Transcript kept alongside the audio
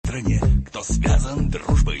стране, кто связан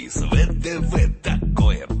дружбой с ВДВ.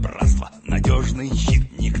 Такое братство, надежный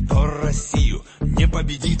щит, никто Россию не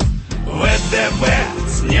победит. ВДВ,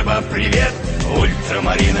 с неба привет,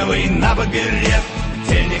 ультрамариновый набок-берет.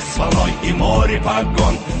 Тельник с волной и море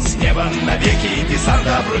погон, с неба навеки десант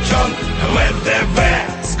обручен. ВДВ,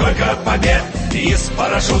 сколько побед, из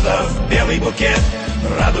парашютов белый букет.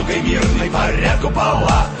 Радугой мирной парят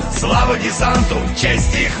купола, слава десанту,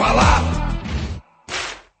 честь и хвала.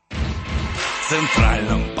 В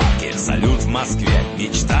Центральном парке салют в Москве,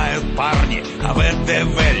 мечтают парни о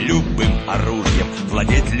ВДВ. Любым оружием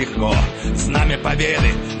владеть легко, знамя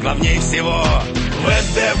победы главней всего.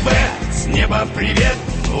 ВДВ, с неба привет,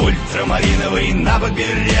 ультрамариновый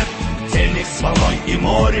набок-берет. Тельник с волной и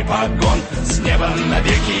море погон, с неба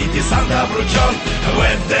навеки десант обручен.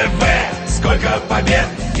 ВДВ, сколько побед,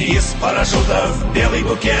 из парашютов белый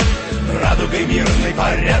букет. Радугой мирной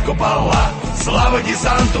парят купола, слава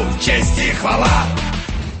десанту, честь и хвала.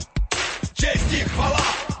 Честь и хвала.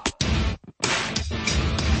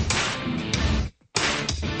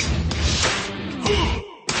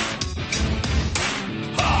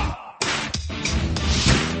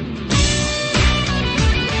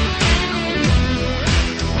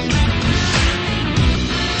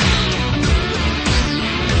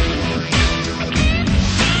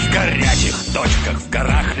 Точках в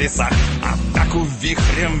горах, лесах атаку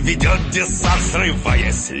вихрем ведет десант,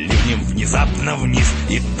 срываясь ливнем внезапно вниз.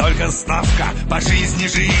 И только ставка по жизни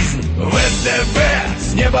жизнь. ВДВ,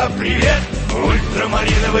 с неба привет,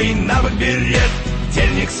 ультрамариновый набок-берет.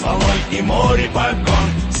 Тельник с волной и море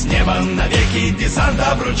погон, с неба навеки десант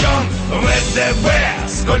обручен. ВДВ,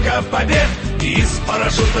 сколько побед, из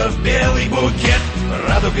парашютов белый букет.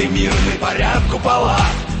 Радугой мирный парят купола,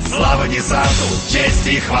 слава десанту, честь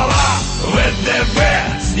и хвала. ВДВ,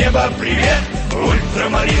 с неба привет,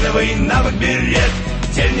 ультрамариновый набок-берет.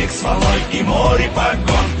 Тельник с волной и море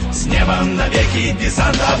погон, с неба навеки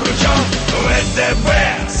десант обручен. ВДВ,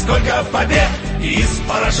 сколько побед, из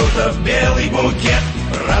парашютов белый букет.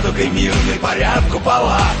 Радугой мирный парят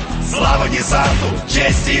купола, слава десанту,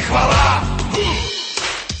 честь и хвала.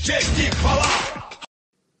 Честь и хвала.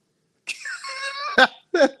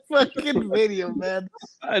 That fucking video, man.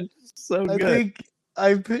 That's so good.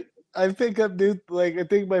 I pick up new, like, I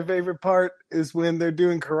think my favorite part is when they're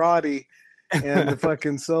doing karate and the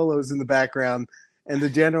fucking solos in the background, and the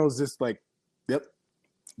general's just like, "Yep,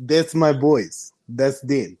 that's my boys. That's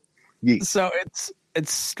Dean." Yeah. So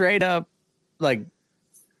it's straight up like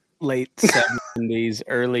late 70s,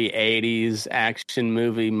 early 80s action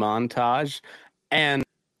movie montage, and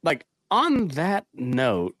like on that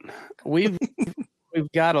note, we've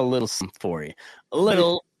got a little something for you. A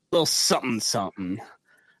little something.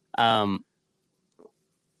 Oh,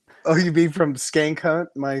 you mean from Skank Hunt,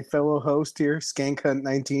 my fellow host here, Skank Hunt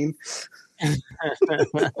 19?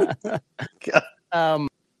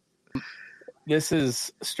 This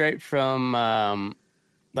is straight from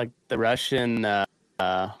like the Russian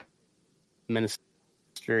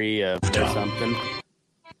Ministry of or something.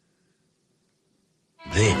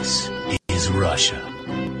 This is Russia.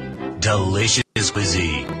 Delicious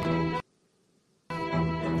cuisine.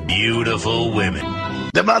 Beautiful women.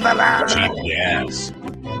 The motherland. Cheap gas.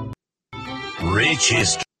 Rich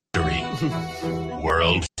history.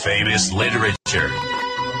 World famous literature.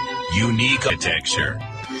 Unique architecture.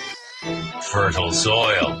 Fertile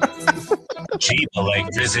soil. Cheap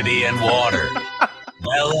electricity and water.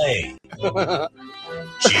 LA.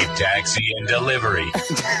 Cheap taxi and delivery.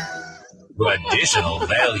 Traditional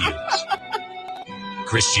values.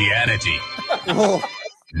 Christianity. Oh.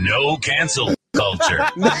 No cancel culture.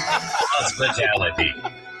 Hospitality.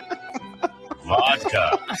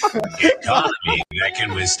 Vodka. Economy that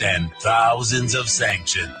can withstand thousands of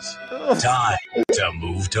sanctions. Time to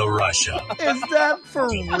move to Russia. Is that for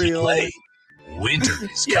real? Play. Winter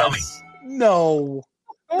is coming. No,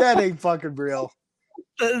 that ain't fucking real.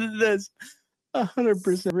 That's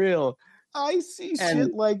 100% real. I see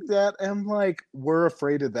shit like that, and I'm like, we're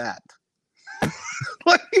afraid of that.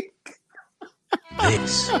 Like,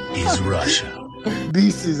 this is Russia.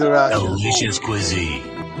 This is Russia. Delicious cuisine.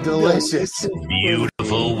 Delicious.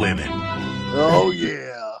 Beautiful women. Oh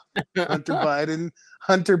yeah.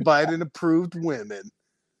 Hunter Biden approved women.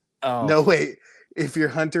 Oh. No, wait. If you're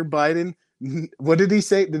Hunter Biden, what did he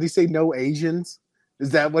say? Did he say no Asians?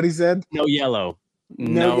 Is that what he said? No yellow.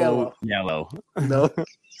 No yellow. No.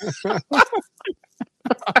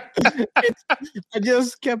 I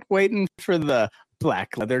just kept waiting for the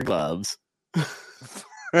black leather gloves.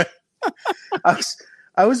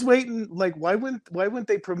 I was waiting. Like, why wouldn't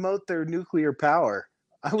they promote their nuclear power?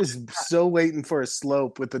 I was so waiting for a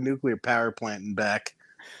slope with the nuclear power plant in back.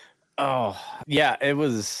 Oh, yeah, it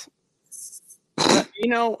was. You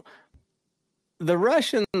know, the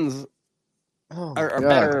Russians Oh my are God.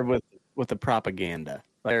 better with the propaganda.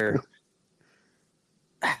 I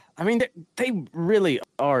mean, they really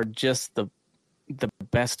are just the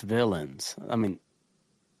best villains. I mean,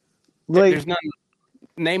 Like, there's none.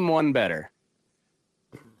 Name one better.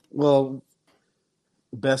 well,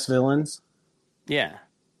 best villains. Yeah,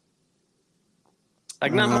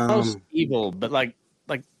 like not most Um, evil, but like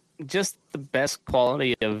just the best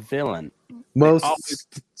quality of villain. They always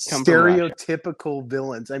most come from Russia. stereotypical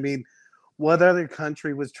villains. I mean, what other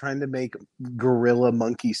country was trying to make gorilla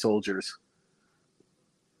monkey soldiers?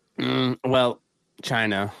 Well,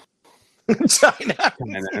 China. China.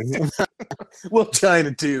 Well,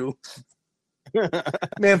 China too.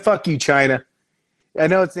 Man, fuck you, China. I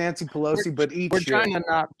know it's Nancy Pelosi, but eat We're shit. trying to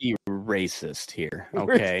not be racist here,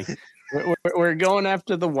 okay? we're going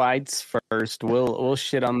after the whites first. We'll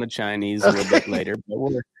shit on the Chinese a little bit later, but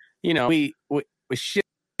we shit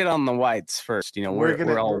on the whites first. You know,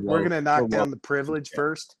 we're all gonna knock down woke. the privilege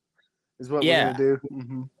first. Is what Yeah. we're gonna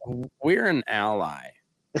do. Mm-hmm. We're an ally.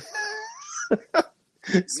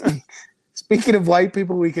 Speaking of white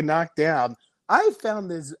people we can knock down, I found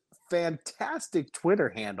this fantastic Twitter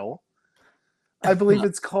handle. I believe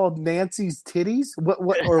it's called Nancy's Titties.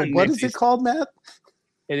 What is it Nancy's- called, Matt?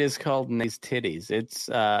 It is called Nancy's Titties. It's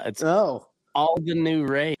Oh, all the new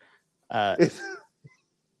rage.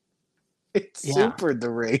 It's Yeah. super the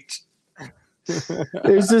rage.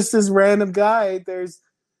 There's just this random guy. There's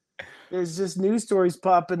just news stories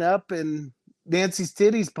popping up, and Nancy's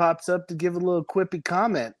Titties pops up to give a little quippy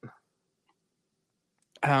comment.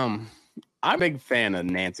 I'm a big fan of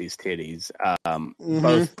Nancy's Titties.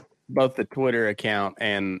 Mhm. Both the Twitter account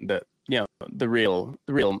and the real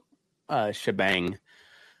shebang.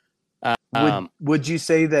 Would you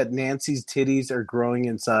say that Nancy's titties are growing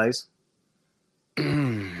in size,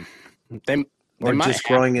 they or might just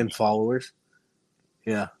growing in followers?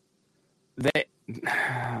 Yeah. They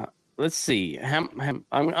let's see. I'm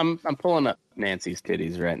pulling up Nancy's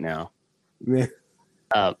Titties right now. Yeah.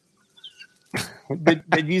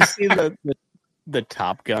 Did you see the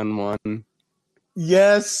Top Gun one?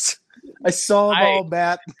 Yes, I saw them all,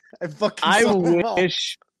 Matt. I fucking saw them all.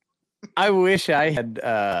 I wish I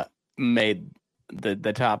had made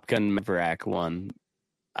the Top Gun Maverick one.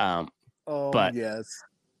 But yes,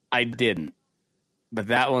 I didn't. But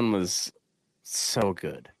that one was so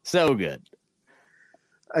good. So good.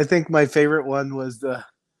 I think my favorite one was the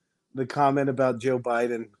comment about Joe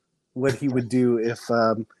Biden, what he would do if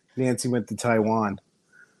Nancy went to Taiwan.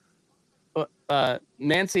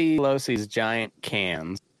 Nancy Pelosi's giant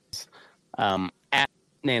cans at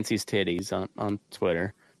Nancy's Titties on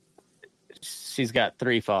Twitter. She's got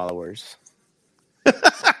 3 followers.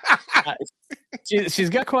 She's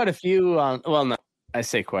got quite a few on. Well, no, I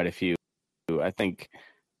say quite a few. I think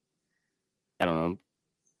I don't know,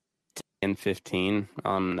 10, 15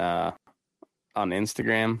 on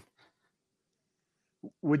Instagram.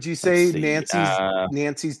 Would you say Let's see.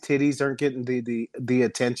 Nancy's titties aren't getting the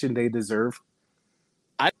attention they deserve?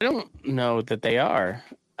 I don't know that they are.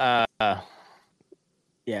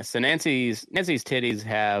 Yeah, so Nancy's Titties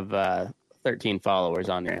have 13 followers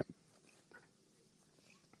on there.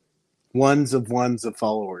 Ones of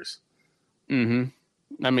followers. Mm-hmm.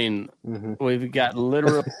 I mean, we've got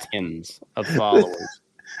literal tens of followers.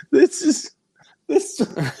 Is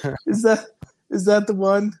that the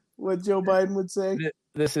one? What Joe Biden would say?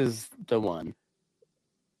 This is the one.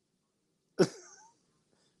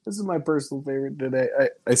 This is my personal favorite today.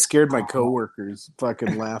 I scared my coworkers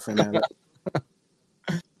fucking laughing at it.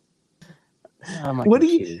 What do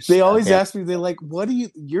you? They always ask me. They're like, "What do you?"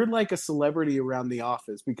 You're like a celebrity around the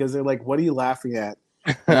office because they're like, "What are you laughing at?"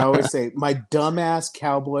 And I always say, "My dumbass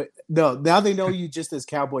cowboy." No, now they know you just as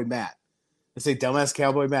Cowboy Matt. I say dumbass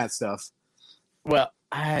Cowboy Matt stuff. Well,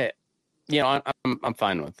 I'm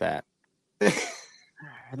fine with that.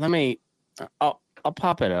 I'll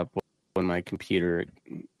pop it up when my computer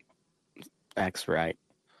acts right.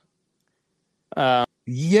 But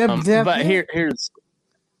here's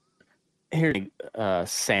a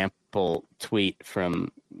sample tweet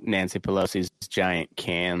from Nancy Pelosi's giant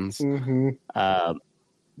cans. Mm-hmm.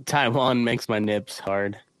 Taiwan makes my nips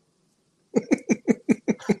hard.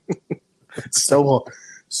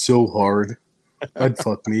 so hard. I'd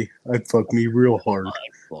fuck me real hard.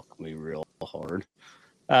 Fuck me real hard.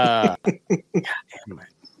 God damn,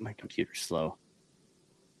 my computer's slow.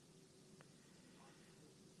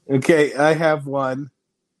 Okay, I have one.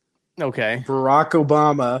 Okay. Barack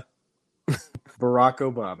Obama.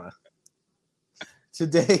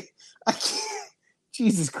 Today, I can't.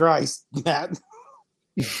 Jesus Christ, Matt.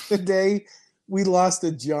 The day we lost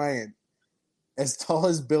a giant as tall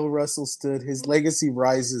as Bill Russell stood, his legacy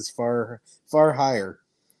rises far, far higher,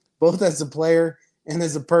 both as a player and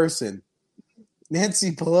as a person.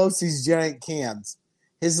 Nancy Pelosi's giant cans.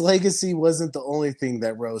 His legacy wasn't the only thing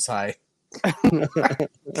that rose high.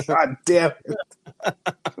 God damn it.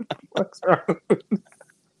 What's wrong?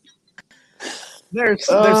 There's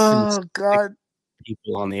Oh, some God.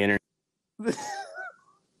 people on the internet.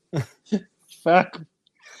 Fuck.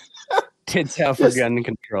 Tits out for gun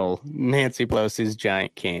control. Nancy Pelosi's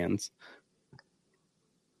giant cans.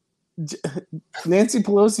 Nancy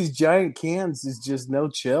Pelosi's giant cans is just no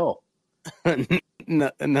chill.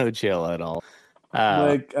 No chill at all.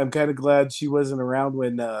 Like, I'm kind of glad she wasn't around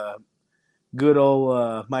when good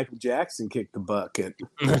old Michael Jackson kicked the bucket.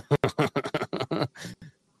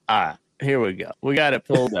 Here we go. We got it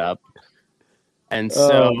pulled up. And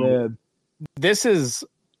so this is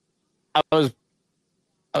I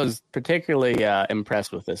was particularly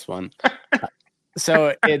impressed with this one.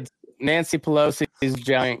 So it's Nancy Pelosi's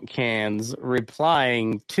giant cans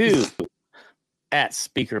replying to at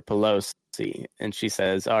Speaker Pelosi, and she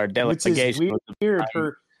says, "Our delegation." Which is weird.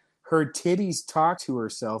 Her titties talk to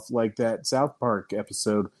herself like that South Park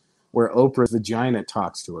episode where Oprah's vagina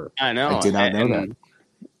talks to her. I know. I did not know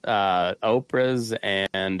that. Oprah's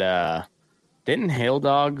and didn't Hail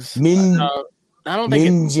Dogs? I don't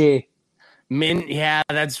think Yeah,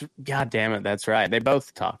 that's God damn it. That's right. They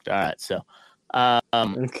both talked. All right, so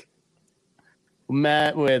okay.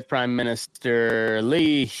 met with Prime Minister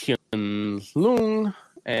Lee Hsien-loong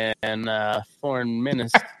and Foreign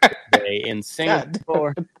Minister in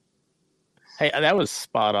Singapore. Hey, that was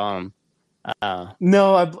spot on.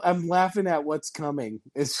 No, I'm laughing at what's coming.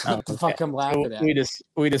 It's what the fuck I'm laughing at.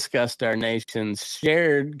 We discussed our nation's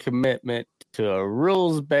shared commitment to a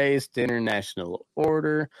rules-based international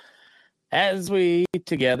order as we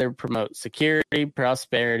together promote security,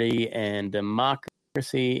 prosperity, and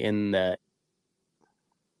democracy in the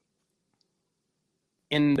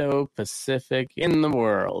Indo-Pacific in the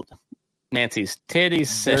world. Nancy's titties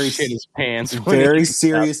said shit his pants. Very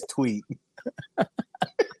serious tweet.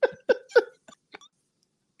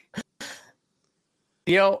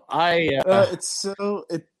 Yo, it's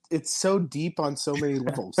so deep on so many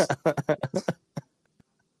levels.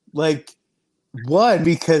 Like, one,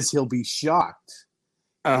 because he'll be shocked,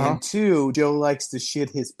 and two, Joe likes to shit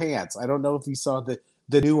his pants. I don't know if he saw the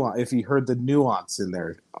nuance, if he heard the nuance in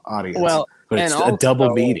their audience. Well, but it's a double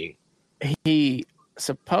meaning. He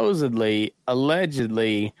supposedly,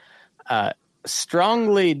 allegedly,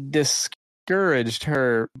 strongly discouraged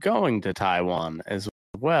her going to Taiwan as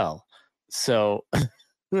well. So,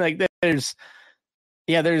 like, there's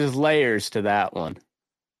layers to that one.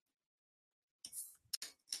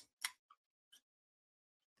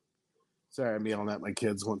 Sorry, I'm yelling at my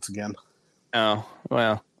kids once again. Oh,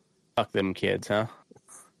 well, fuck them kids, huh?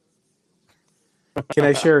 Can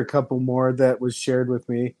I share a couple more that was shared with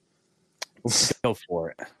me? Go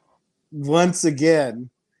for it. Once again,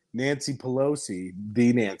 Nancy Pelosi,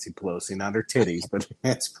 the Nancy Pelosi, not her titties, but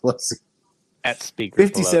Nancy Pelosi. At Speaker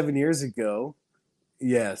 57 years ago,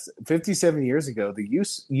 yes, 57 years ago, the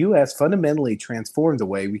U.S. fundamentally transformed the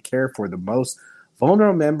way we care for the most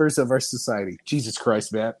vulnerable members of our society. Jesus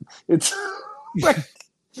Christ, Matt. It's like,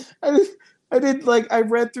 I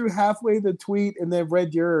read through halfway the tweet and then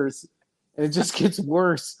read yours, and it just gets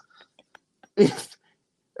worse.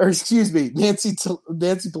 Or excuse me, Nancy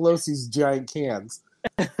Pelosi's giant cans.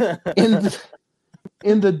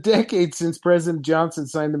 In the decades since President Johnson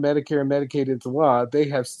signed the Medicare and Medicaid into law, they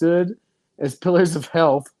have stood as pillars of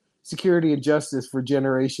health, security, and justice for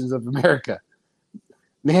generations of America.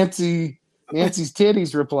 Nancy's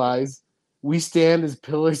titties replies, "We stand as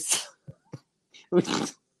pillars.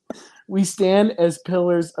 We stand as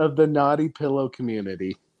pillars of the naughty pillow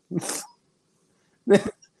community." And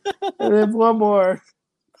then one more.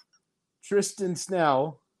 Tristan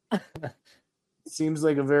Snell. Seems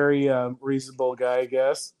like a very reasonable guy, I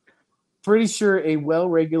guess. Pretty sure a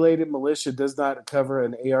well-regulated militia does not cover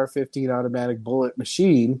an AR-15 automatic bullet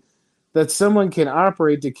machine that someone can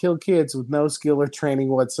operate to kill kids with no skill or training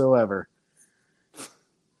whatsoever.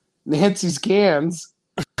 Nancy's cans.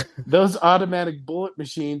 Those automatic bullet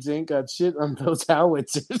machines ain't got shit on those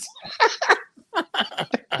howitzers.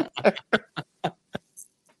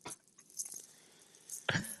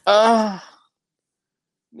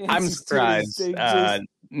 I'm surprised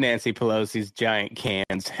Nancy Pelosi's giant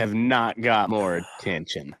cans have not got more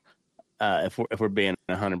attention. If we're being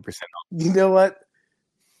 100%. You know what?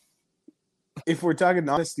 If we're talking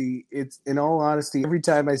honesty, it's in all honesty. Every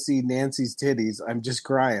time I see Nancy's titties, I'm just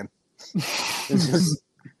crying.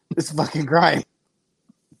 It's fucking crying.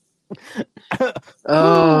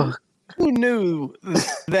 Oh, Who knew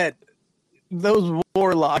that those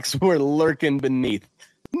warlocks were lurking beneath?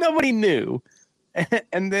 Nobody knew.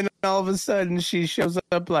 And then all of a sudden she shows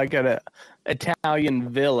up like at a Italian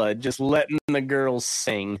villa, just letting the girls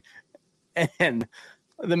sing. And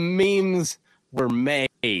the memes were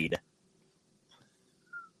made.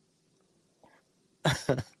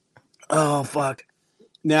 oh, fuck.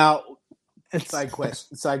 Now, It's, side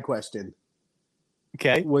question.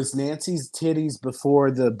 okay. Was Nancy's titties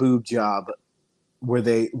before the boob job? Were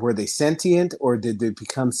they sentient, or did they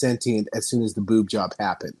become sentient as soon as the boob job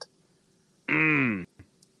happened?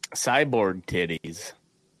 Cyborg titties.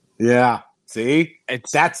 Yeah. See,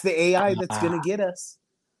 It's that's the AI that's gonna get us.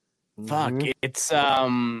 fuck. Mhm. It's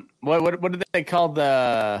what do they call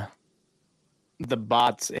the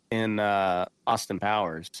bots in Austin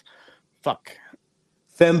Powers? Fuck.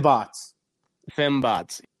 Fembots.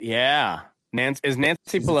 Fembots. Yeah. Is Nancy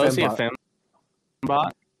She's a Pelosi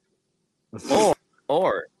fembot. a fembot?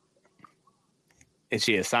 Or is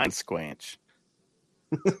she a science squanch?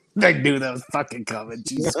 I knew that was fucking coming.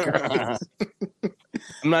 Jesus Christ.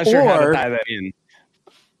 I'm not sure how to Or- tie that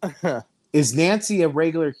in. Is Nancy a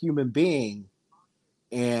regular human being,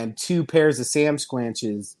 and two pairs of Sam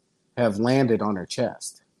Squanches have landed on her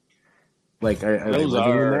chest? Like, are they Those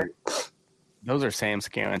living in are there? those are Sam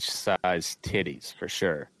Squanch sized titties for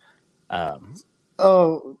sure.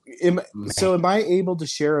 Oh, am Man. I able to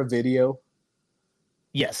share a video?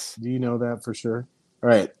 Yes. Do you know that for sure? All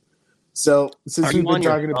right. So since Are we've you been on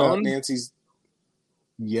your talking about phone? Nancy's,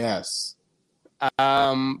 yes.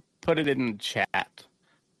 Put it in the chat,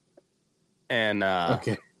 and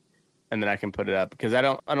Okay. and then I can put it up because I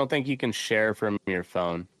don't think you can share from your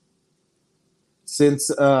phone. Since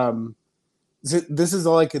this is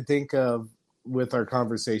all I could think of with our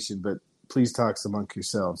conversation, but please talk among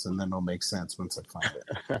yourselves, and then it'll make sense once I find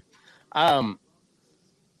it.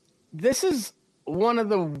 This is one of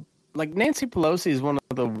the Nancy Pelosi is one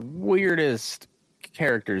of the weirdest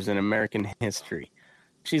characters in American history.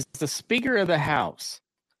 She's the Speaker of the House.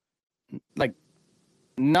 Like,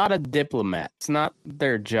 not a diplomat. It's not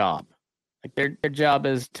their job. Like their job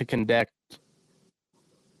is to conduct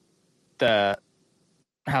the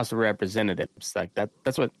House of Representatives. Like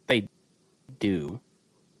that's what they do.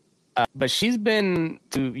 But she's been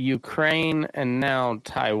to Ukraine and now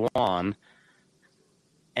Taiwan,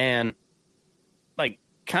 and like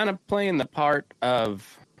kind of playing the part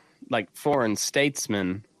of like foreign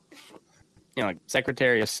statesman, like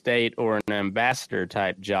Secretary of State or an ambassador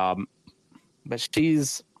type job. But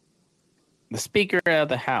she's the Speaker of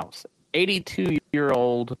the House,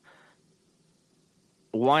 82-year-old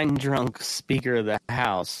wine drunk Speaker of the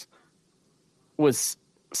House, was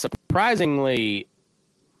surprisingly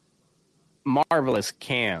marvelous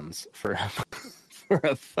cans for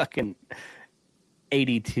a fucking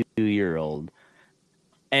 82-year-old.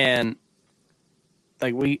 And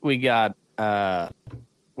like we got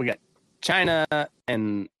China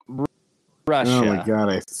and Russia. Oh my god,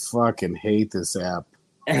 I fucking hate this app.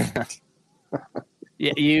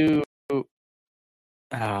 Yeah, you.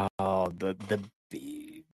 Oh, the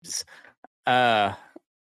beeps. Yeah,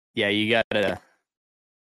 you gotta.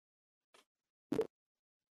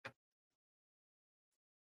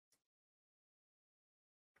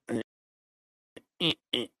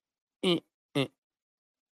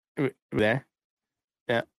 There.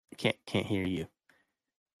 Yeah, can't hear you.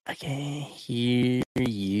 I can't hear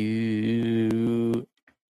you.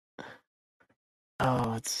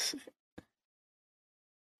 Oh, it's.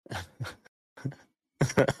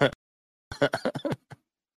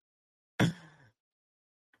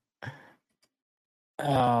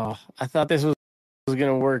 Oh, I thought this was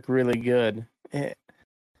gonna work really good.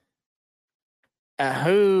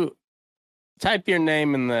 Who? Type your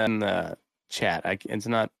name in the chat. It's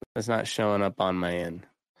not showing up on my end.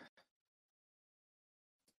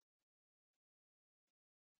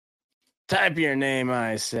 Type your name,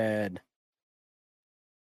 I said.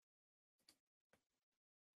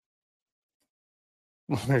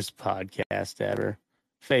 Worst podcast ever.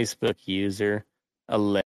 Facebook user.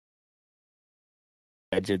 Allegedly.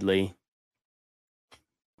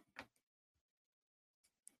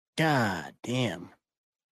 God damn.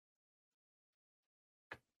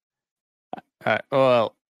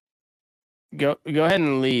 Well, go ahead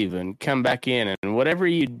and leave and come back in, and whatever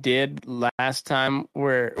you did last time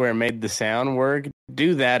where it made the sound work,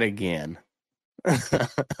 do that again. I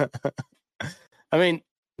mean,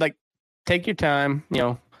 like, take your time,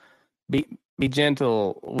 be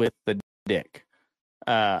gentle with the dick.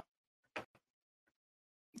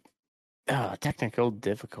 Technical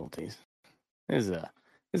difficulties. This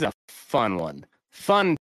is a fun one.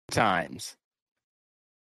 Fun times.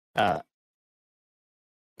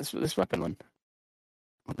 This weapon one,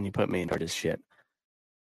 when you put me in this shit,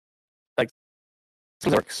 like,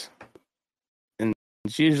 it works, and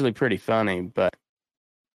it's usually pretty funny, but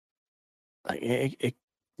like it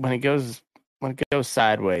when it goes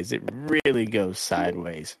sideways, it really goes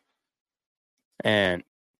sideways. And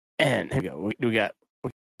here we go.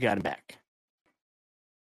 We got him back.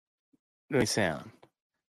 No sound.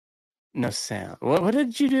 No sound. What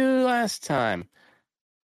did you do last time?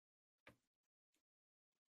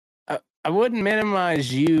 I wouldn't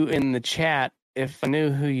minimize you in the chat if I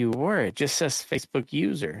knew who you were. It just says Facebook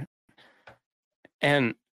user.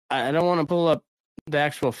 And I don't want to pull up the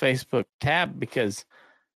actual Facebook tab because,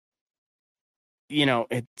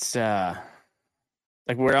 it's like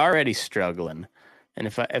we're already struggling. And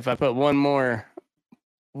if I put one more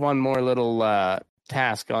little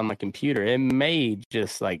task on my computer, it may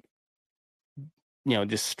just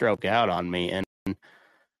just stroke out on me. And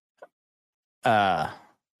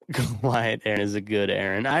Quiet Aaron is a good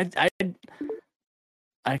Aaron. I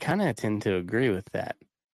kind of tend to agree with that.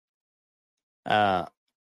 Oh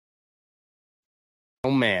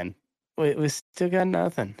man, we still got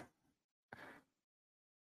nothing.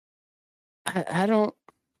 I don't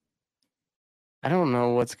know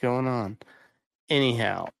what's going on.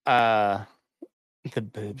 Anyhow, the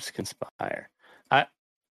boobs conspire. I'm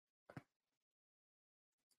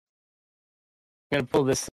gonna pull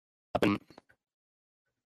this up and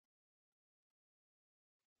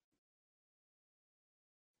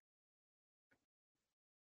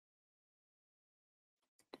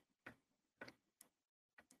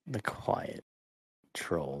the quiet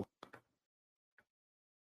troll.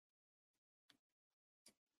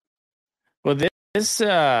 Well, this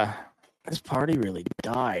party really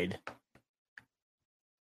died.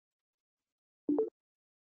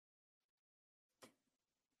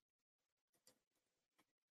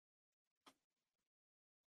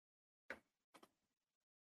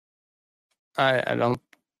 I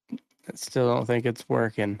still don't think it's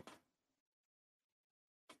working.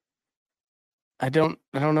 I don't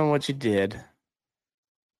know what you did.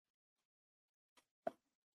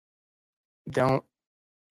 I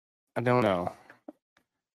don't know.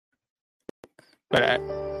 But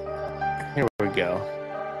here we go.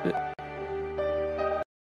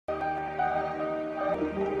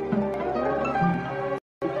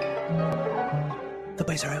 The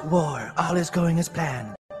boys are at war. All is going as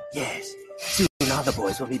planned. Yes. Soon all the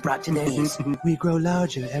boys will be brought to their knees. We grow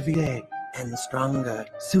larger every day and stronger.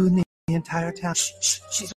 Soon the entire town. Shh,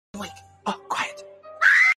 she's awake. Oh, quiet.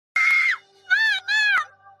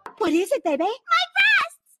 What is it, baby? My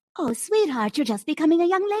breasts! Oh, sweetheart, you're just becoming a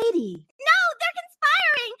young lady. No, they're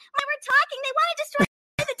conspiring. When we're talking, they want to destroy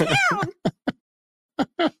the town.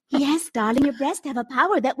 Yes, darling, your breasts have a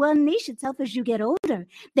power that will unleash itself as you get older.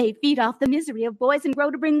 They feed off the misery of boys and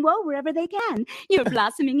grow to bring woe wherever they can. You're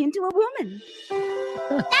blossoming into a woman.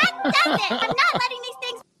 That does it. I'm not letting these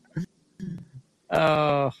things...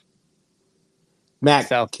 Oh. Matt,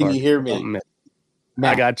 South can Park. you hear me?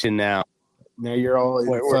 Matt, I got you now. now you're all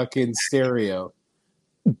in fucking stereo.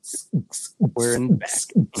 We're in back.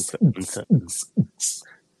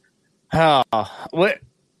 Oh, what?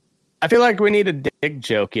 I feel like we need a dick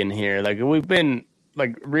joke in here. Like we've been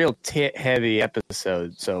like real tit heavy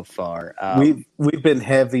episodes so far. We've been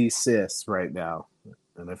heavy cis right now,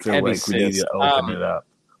 and I feel Heavy like we need cis. to open it up.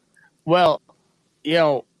 Well,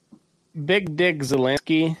 Big Dick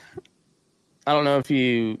Zelensky. I don't know if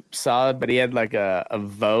you saw it, but he had like a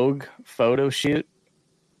Vogue photo shoot.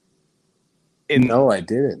 No, I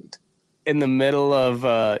didn't. In the middle of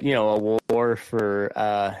a war for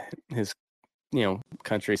his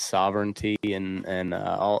country's sovereignty and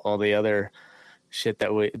all the other shit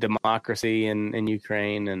that democracy in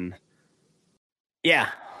Ukraine and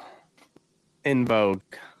in Vogue.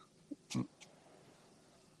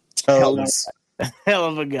 Hell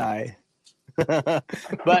of a guy.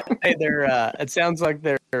 But hey, they're it sounds like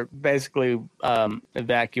they're basically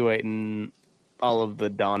evacuating all of the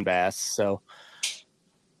Donbass, so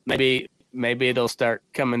maybe it'll start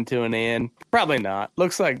coming to an end. Probably not.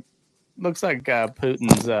 Looks like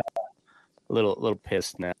Putin's a little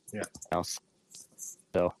pissed now. Yeah.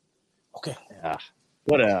 So Okay. yeah.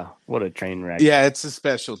 What a train wreck. Yeah, it's a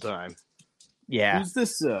special time. Yeah. Who's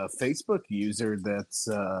this Facebook user that's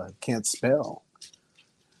can't spell?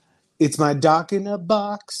 It's my doc in a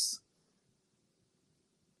box.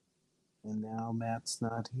 And now Matt's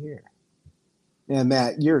not here. Yeah,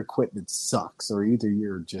 Matt, your equipment sucks, or either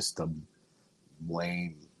you're just a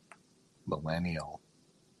lame millennial.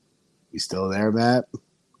 You still there, Matt?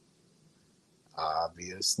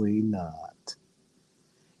 Obviously not.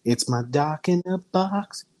 It's my doc in a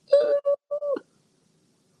box.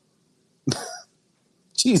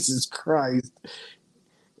 Jesus Christ.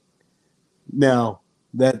 No,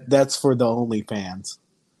 that's for the OnlyFans.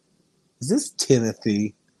 Is this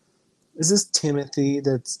Timothy? Is this Timothy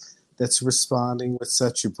that's responding with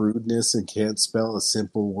such rudeness and can't spell a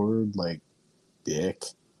simple word like dick?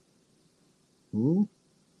 Hmm?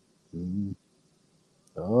 Hmm.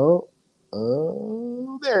 Oh,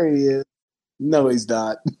 there he is. No, he's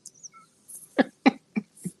not.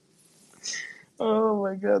 Oh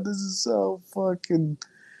my god, this is so fucking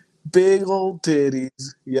big old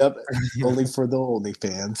titties. Yep, only for the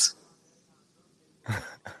OnlyFans.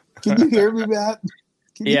 Can you hear me, Matt?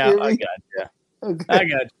 Can you Yeah, hear I me? got you. Okay. I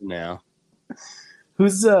got you now.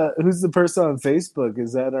 Who's the person on Facebook?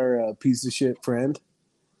 Is that our piece of shit friend?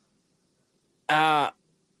 I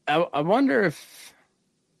wonder if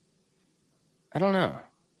I don't know.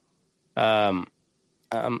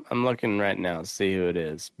 I'm looking right now to see who it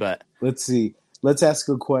is, but Let's see. Let's ask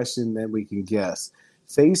a question that we can guess.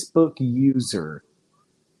 Facebook user.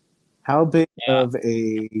 How big of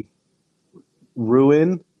a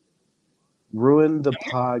ruin the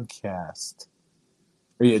podcast?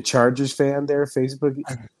 Are you a Chargers fan there, Facebook?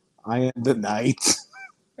 I am the Knights.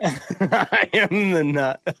 I am the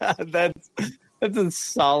nut. That's a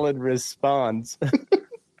solid response.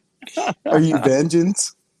 Are you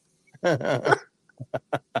Vengeance? I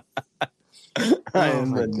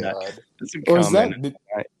am the nut. God. That's a Or is comment.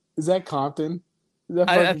 that Compton? Is that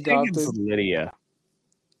I fucking think Compton? it's Lydia.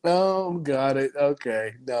 Oh, got it.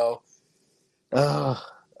 Okay, no.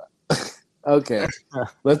 Okay,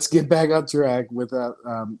 let's get back on track without.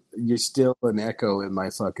 You're still an echo in my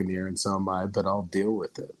fucking ear, and so am I. But I'll deal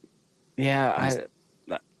with it. Yeah,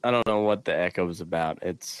 I don't know what the echo is about.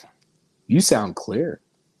 You sound clear.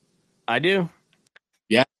 I do.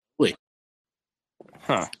 Yeah, really.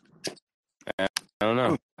 Huh. I don't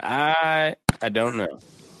know. I don't know.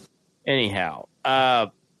 Anyhow,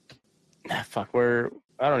 fuck. I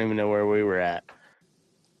don't even know where we were at.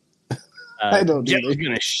 I don't Joe's either.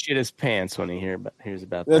 gonna shit his pants when he hears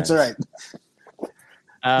about That's that.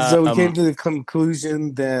 right. So we came to the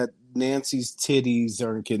conclusion that Nancy's titties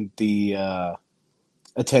aren't getting the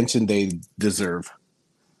attention they deserve.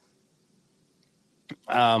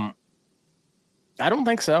 I don't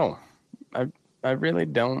think so. I really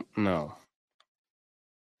don't know.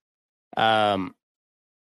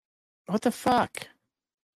 What the fuck?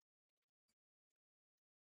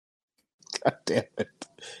 God damn it!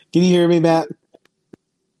 Can you hear me, Matt?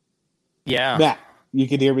 Yeah, Matt, you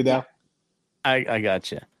can hear me now. I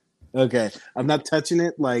got you. Okay, I'm not touching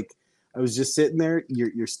it. Like I was just sitting there.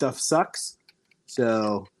 Your stuff sucks.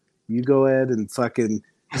 So you go ahead and fucking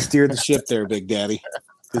steer the ship there, Big Daddy.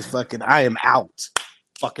 Because fucking I am out.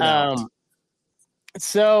 Fucking out.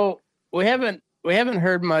 So we haven't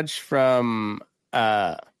heard much from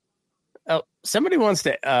somebody wants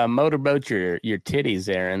to motorboat your titties,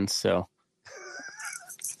 Aaron. So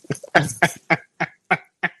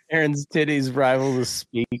Aaron's titties rival the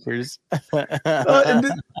speakers.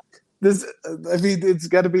 This, I mean, it's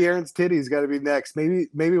got to be Aaron's titties. Got to be next. Maybe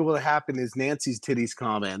what'll happen is Nancy's titties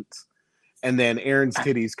comments, and then Aaron's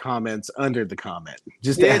titties comments under the comment,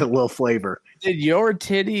 just to add a little flavor. Did your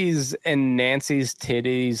titties and Nancy's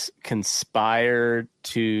titties conspire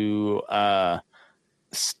to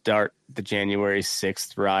start the January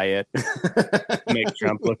 6th riot? Make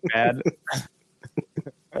Trump look bad?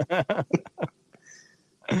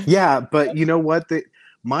 Yeah, but you know what?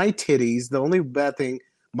 My titties, the only bad thing,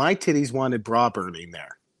 my titties wanted bra burning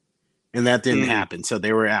there. And that didn't happen. So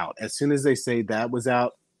they were out. As soon as they say that was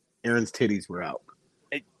out, Aaron's titties were out.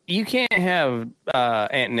 You can't have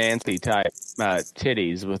Aunt Nancy type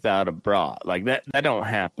titties without a bra. Like that don't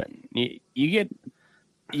happen. You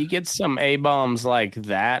get some A-bombs like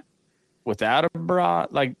that without a bra.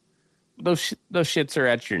 Like those shits are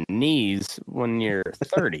at your knees when you're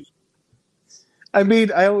 30. I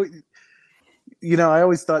mean, I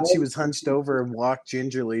always thought she was hunched over and walked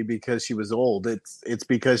gingerly because she was old. It's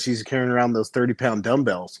because she's carrying around those 30-pound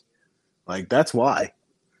dumbbells. Like that's why.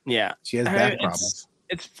 Yeah, she has back problems.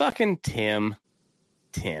 It's fucking Tim.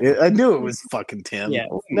 I knew it was fucking Tim. Yeah,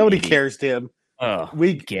 nobody cares, Tim. Oh,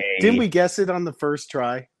 didn't we guess it on the first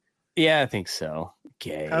try? Yeah, I think so.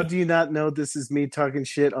 Gay. How do you not know this is me talking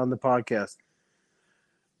shit on the podcast?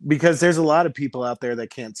 Because there's a lot of people out there that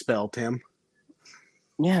can't spell, Tim.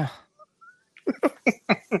 Yeah.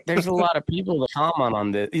 There's a lot of people that comment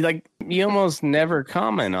on this. Like, you almost never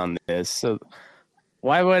comment on this. So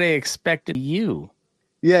why would I expect it you?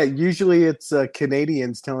 Yeah, usually it's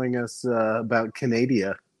Canadians telling us about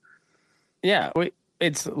Canada. Yeah,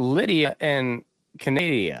 it's Lydia and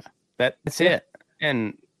Canada. That's Yeah.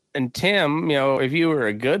 it. And Tim, if you were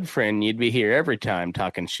a good friend, you'd be here every time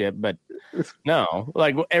talking shit. But no,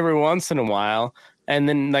 like every once in a while, and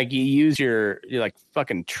then like you use your like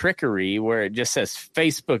fucking trickery where it just says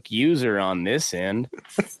Facebook user on this end,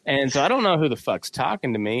 and so I don't know who the fuck's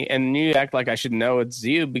talking to me, and you act like I should know it's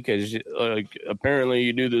you because apparently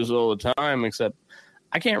you do this all the time. Except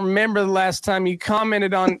I can't remember the last time you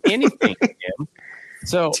commented on anything, Tim.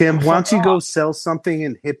 So Tim, why don't you fuck go off. sell something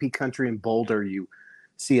in hippie country in Boulder, you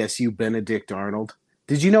CSU Benedict Arnold?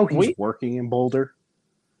 Did you know he's working in Boulder?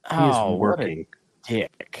 He is Oh, what a working.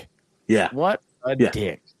 dick! Yeah. What a Yeah.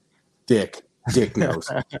 dick! Dick knows.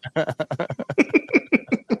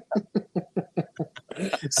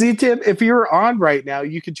 See, Tim, if you were on right now,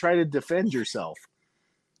 you could try to defend yourself.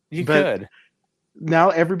 You But could. Now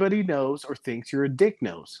everybody knows or thinks you're a dick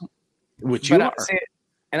nose, which But you are.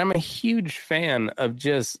 and I'm a huge fan of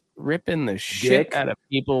just ripping the shit Dick. out of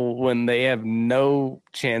people when they have no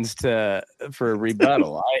chance for a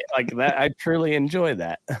rebuttal. I like that. I truly enjoy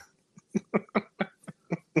that.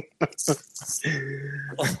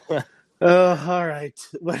 All right.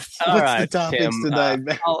 What's right, the topics Tim, tonight,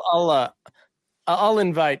 man? I'll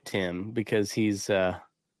invite Tim because he's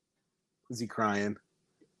Is he crying?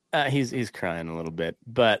 he's crying a little bit.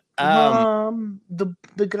 But Mom, the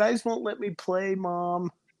guys won't let me play,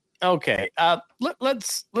 Mom. okay.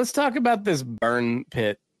 Let's talk about this burn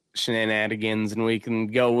pit shenanigans, and we can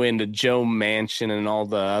go into Joe Manchin and all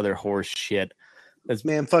the other horse shit.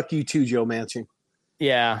 Man, fuck you too, Joe Manchin.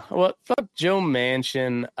 Yeah, well, fuck Joe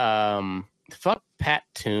Manchin, fuck Pat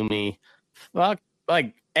Toomey, fuck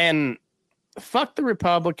the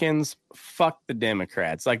Republicans, fuck the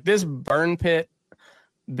Democrats. Like this burn pit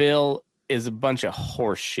bill is a bunch of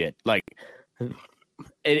horse shit. Like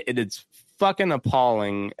it's fucking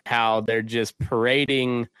appalling how they're just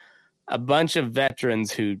parading a bunch of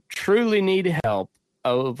veterans who truly need help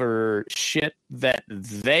over shit that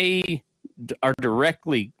they are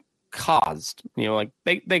directly caused. Like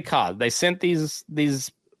they sent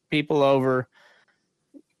these people over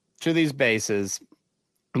to these bases.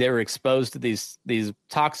 They were exposed to these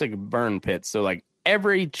toxic burn pits. So like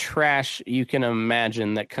every trash you can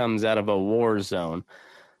imagine that comes out of a war zone,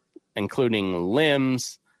 including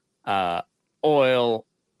limbs, oil,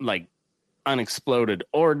 like unexploded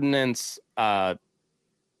ordnance, like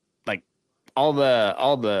all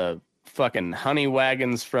the fucking honey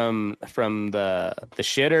wagons from the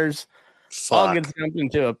shitters, all gets dumped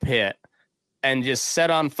into a pit and just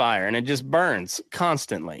set on fire, and it just burns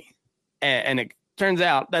constantly. And it turns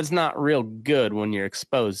out that's not real good when you're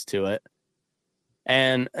exposed to it.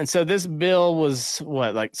 And so this bill was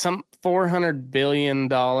what, like some $400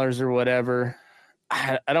 billion or whatever.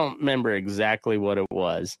 I don't remember exactly what it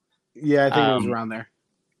was. Yeah, I think it was around there.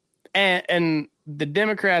 And the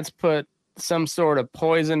Democrats put some sort of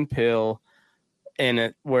poison pill in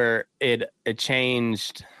it where it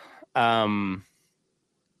changed. Tim,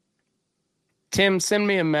 send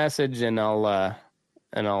me a message and I'll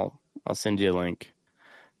send you a link.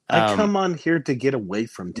 I come on here to get away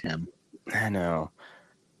from Tim. I know.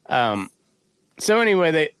 So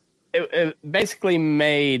anyway, it basically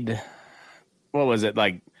made, what was it,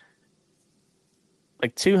 like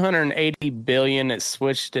 280 billion. It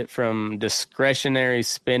switched it from discretionary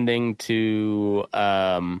spending to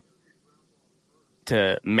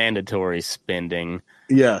mandatory spending.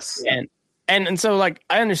 Yes. And so like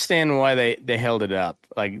I understand why they held it up,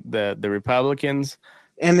 like the Republicans.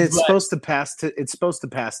 And it's supposed to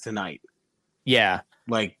pass tonight. Yeah.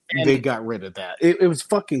 Like they got rid of that. It was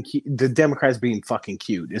fucking cute. The Democrats being fucking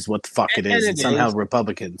cute is what the fuck it is. And somehow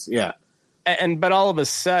Republicans, yeah. But all of a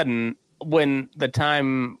sudden, when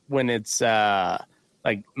it's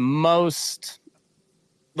like most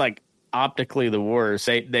like optically the worst,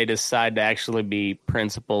 they decide to actually be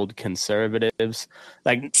principled conservatives.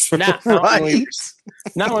 Like not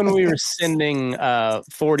when we were sending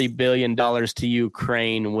 $40 billion to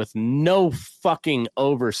Ukraine with no fucking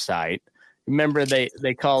oversight. Remember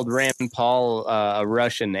they called Rand Paul a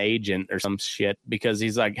Russian agent or some shit because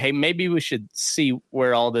he's like, hey, maybe we should see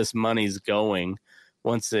where all this money's going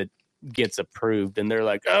once it gets approved. And they're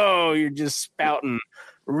like, oh, you're just spouting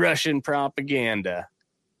Russian propaganda.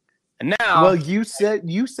 And now, well, you said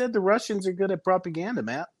the Russians are good at propaganda,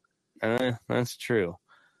 Matt. That's true.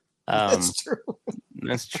 That's true.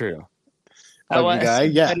 That's true. Guy.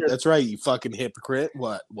 Yeah, that's right. You fucking hypocrite.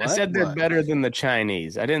 What? I said they're better than the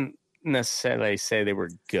Chinese. I didn't necessarily say they were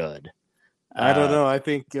good. I don't know. I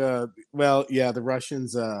think, the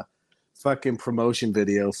Russians' fucking promotion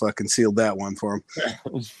video fucking sealed that one for them.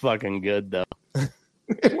 It was fucking good, though.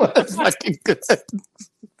 It was fucking good.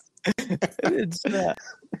 It's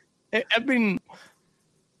I mean,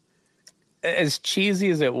 as cheesy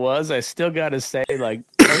as it was, I still got to say, like,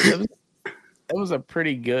 it was a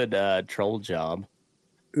pretty good troll job.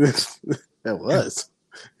 That was.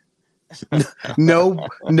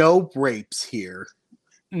 No rapes here.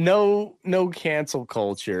 No cancel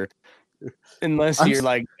culture. Unless you're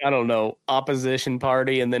like, I don't know, opposition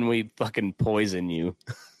party, and then we fucking poison you.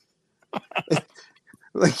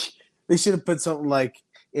 Like, they should have put something like,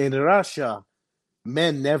 in Russia,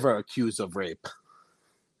 men never accused of rape.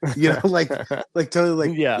 You know, like totally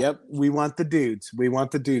like, Yeah. Yep, we want the dudes. We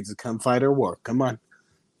want the dudes to come fight our war. Come on.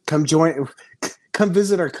 Come join. Come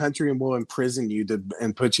visit our country and we'll imprison you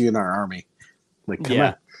and put you in our army. Like, come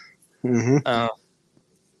on. Mm-hmm.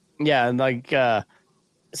 Yeah, and like,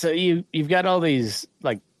 so you've got all these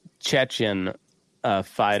like Chechen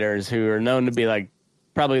fighters who are known to be like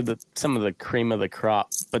probably some of the cream of the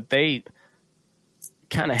crop, but they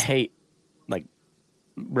kind of hate like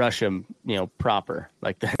Russia, you know, proper.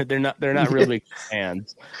 Like they're not real big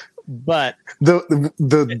fans. But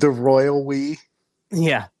the royal we.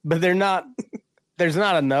 Yeah, but they're not. There's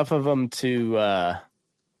not enough of them to, I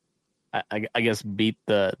guess, beat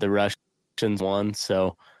the Russians one.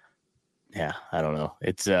 So, yeah, I don't know.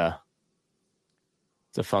 It's a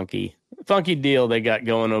funky deal they got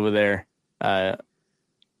going over there.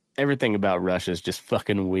 Everything about Russia is just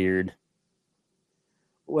fucking weird.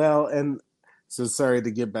 Well, and so sorry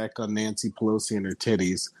to get back on Nancy Pelosi and her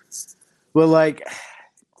titties, but like,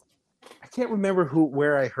 I can't remember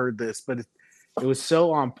where I heard this, but it was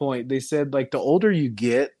so on point. They said, like, the older you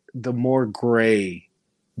get, the more gray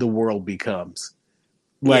the world becomes.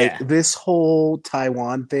 Like, this whole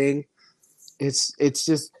Taiwan thing, it's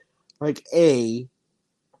just, like,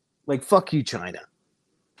 fuck you, China.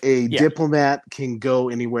 A diplomat can go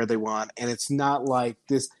anywhere they want, and it's not like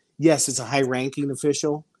this. Yes, it's a high-ranking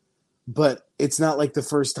official, but it's not like the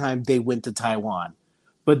first time they went to Taiwan.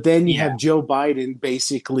 But then you have Joe Biden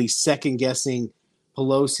basically second-guessing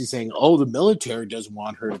Pelosi, saying, "Oh, the military doesn't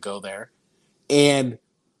want her to go there,"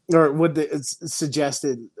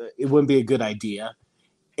 suggested it wouldn't be a good idea.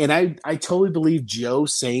 And I totally believe Joe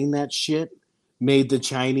saying that shit made the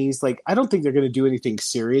Chinese, like, I don't think they're going to do anything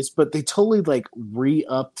serious, but they totally like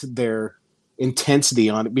re-upped their intensity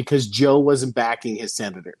on it because Joe wasn't backing his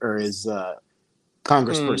senator or his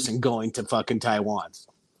congressperson going to fucking Taiwan.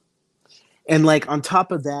 And like on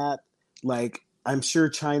top of that, like, I'm sure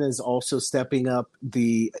China is also stepping up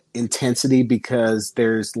the intensity because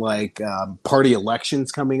there's like party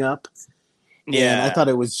elections coming up. Yeah. And I thought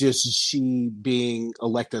it was just Xi being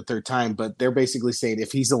elected a third time, but they're basically saying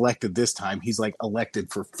if he's elected this time, he's like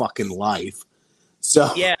elected for fucking life. So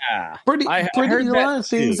yeah, pretty a lot of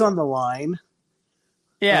things on the line.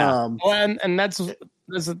 Yeah. Well, and that's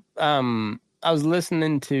I was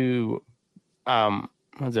listening to what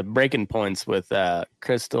was it, Breaking Points with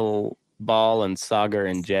Crystal Ball and Sagar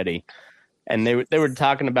and Jetty, and they were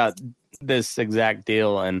talking about this exact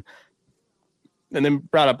deal, and then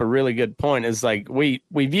brought up a really good point. Is like we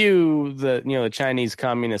view the Chinese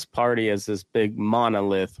Communist Party as this big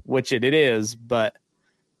monolith, which it is, but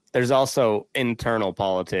there's also internal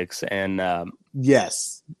politics, and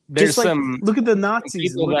yes, there's just like, some look at the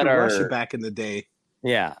Nazis, people look that at are Russia back in the day.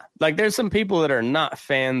 Yeah, like there's some people that are not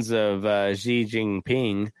fans of Xi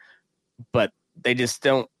Jinping, but they just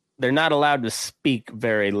don't. They're not allowed to speak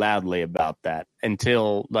very loudly about that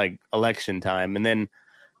until like election time. And then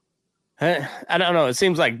I don't know. It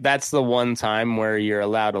seems like that's the one time where you're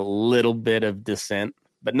allowed a little bit of dissent,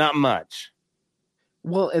 but not much.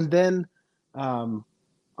 Well, and then on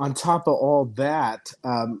top of all that,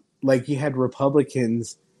 like you had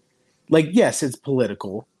Republicans, like, yes, it's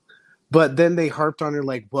political, but then they harped on it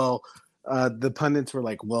like, well, the pundits were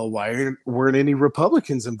like, well, why weren't any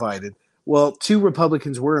Republicans invited? Well, 2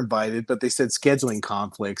 Republicans were invited, but they said scheduling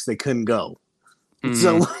conflicts. They couldn't go.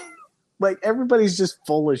 So, like, everybody's just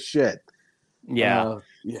full of shit. Yeah.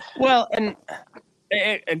 Well, and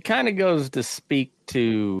it kind of goes to speak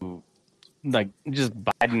to, like, just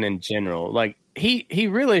Biden in general. Like, he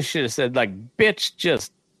really should have said, like, bitch,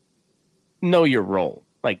 just know your role.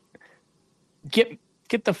 Like, get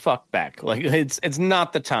the fuck back. Like, it's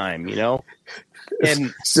not the time, you know?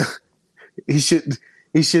 And so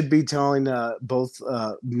he should be telling both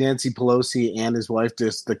Nancy Pelosi and his wife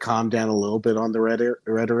just to calm down a little bit on the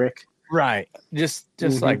rhetoric. Right. Just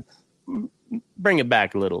like bring it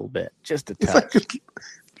back a little bit. Just a touch. Like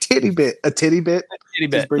a titty bit.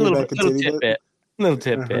 Just bring it back a titty bit. Little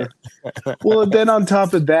tidbit. Well, and then on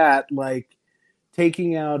top of that, like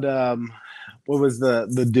taking out what was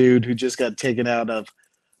the dude who just got taken out of?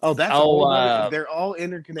 Oh, that's they're all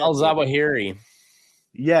interconnected. Al-Zawahiri.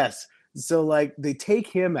 Yes. So like they take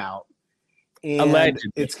him out, and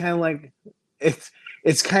Allegedly. it's kind of like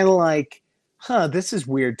it's kind of like, this is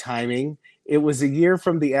weird timing. It was a year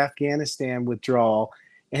from the Afghanistan withdrawal,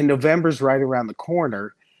 and November's right around the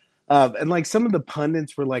corner. And like some of the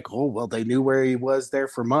pundits were like, "Oh, well, they knew where he was there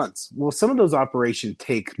for months." Well, some of those operations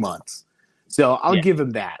take months, so I'll Yeah. give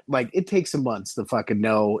him that. Like it takes some months to fucking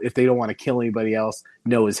know if they don't want to kill anybody else,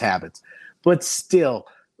 know his habits. But still,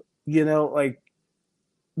 like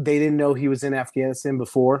they didn't know he was in Afghanistan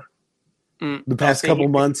before. The past couple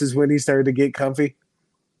months is when he started to get comfy.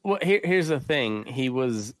 Well, here's the thing. He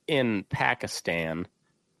was in Pakistan,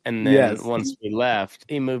 and then Yes. once we left,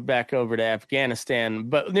 he moved back over to Afghanistan.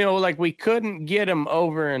 But, like we couldn't get him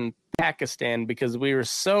over in Pakistan because we were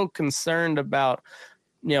so concerned about,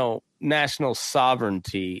 national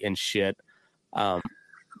sovereignty and shit.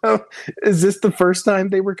 Is this the first time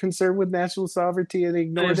they were concerned with national sovereignty and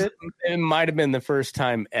ignored it? It might have been the first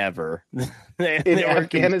time ever. In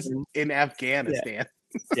Afghanistan.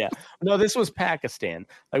 Yeah. No, this was Pakistan.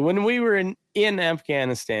 Like when we were in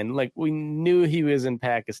Afghanistan, like we knew he was in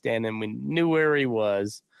Pakistan and we knew where he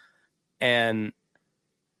was. And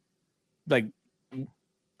like,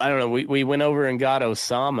 I don't know, we went over and got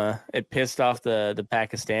Osama. It pissed off the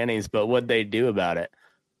Pakistanis, but what'd they do about it?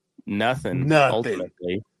 Nothing.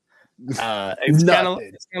 Ultimately. It's kind of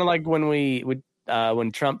like when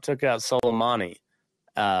when Trump took out Soleimani.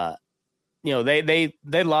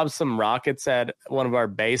 They lobbed some rockets at one of our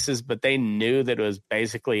bases, but they knew that it was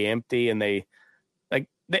basically empty, and it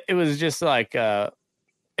was just like it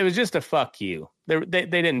was just a fuck you. They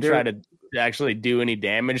didn't try to actually do any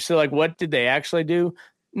damage. So like, what did they actually do?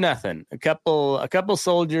 Nothing. A couple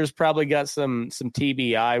soldiers probably got some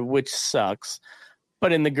TBI, which sucks.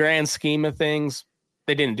 But in the grand scheme of things,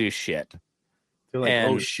 they didn't do shit. They're like,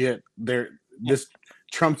 oh shit, this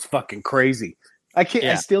Trump's fucking crazy. I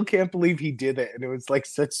still can't believe he did it, and it was like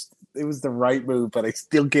it was the right move, but I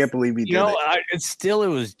still can't believe he did it. It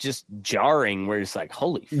was just jarring. Where it's like,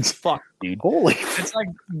 holy fuck, dude, holy.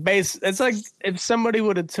 It's like if somebody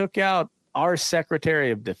would have took out our Secretary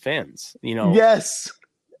of Defense, Yes,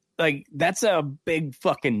 like that's a big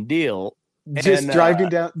fucking deal. Just driving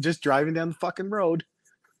down the fucking road.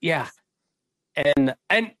 Yeah, and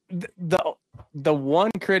the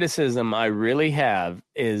one criticism I really have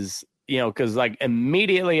is, because like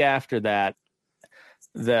immediately after that,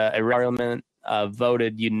 the Parliament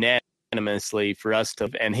voted unanimously for us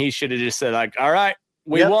and he should have just said like, all right,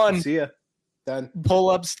 we won. See ya. Done. Pull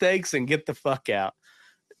up stakes and get the fuck out.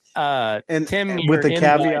 And Tim, with the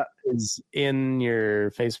caveat is in your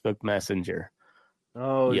Facebook Messenger.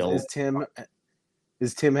 Oh, is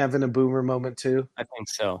Tim having a boomer moment too? I think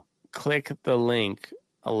so. Click the link.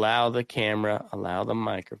 Allow the camera. Allow the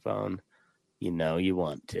microphone. You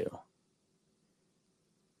want to.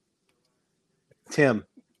 Tim,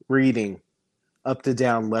 reading, up to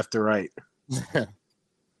down, left to right.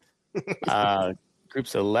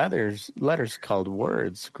 Groups of letters called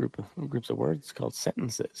words. Groups of words called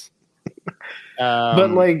sentences.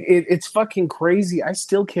 But like, it's fucking crazy. I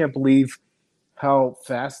still can't believe how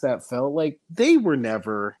fast that felt. Like they were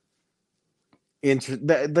never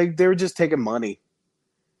like they were just taking money.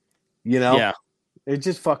 Yeah, they're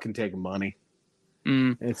just fucking taking money.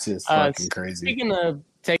 It's just fucking crazy. Speaking of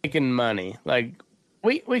taking money, like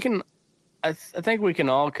we can, I think we can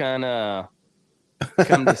all kind of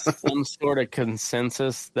come to some sort of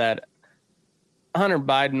consensus that Hunter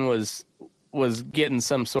Biden was getting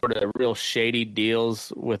some sort of real shady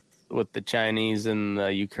deals with the Chinese and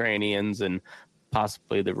the Ukrainians and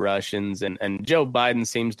possibly the Russians, and Joe Biden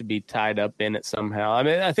seems to be tied up in it somehow. I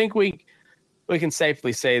mean, I think we can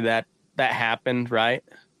safely say that happened, right?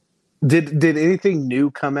 Did anything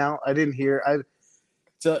new come out? I didn't hear.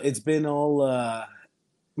 So it's been all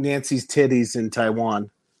Nancy's titties in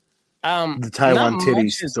Taiwan. The Taiwan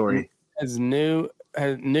titties story. As new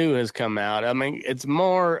has come out. I mean, it's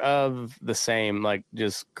more of the same, like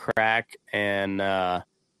just crack and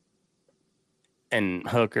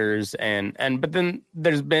hookers but then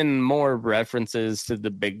there's been more references to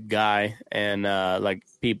the big guy and like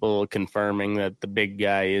people confirming that the big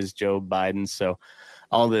guy is Joe Biden. So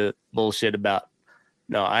all the bullshit about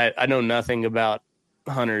I know nothing about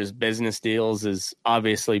Hunter's business deals is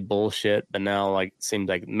obviously bullshit, but now like it seems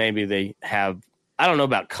like maybe they have, I don't know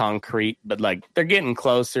about concrete, but like they're getting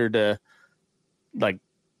closer to like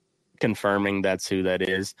confirming that's who that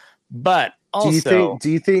is. But also, do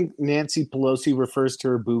you think Nancy Pelosi refers to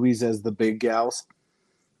her boobies as the big gals?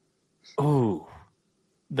 Oh,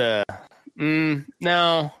 no,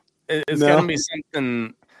 it's gonna be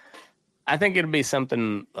something. I think it'll be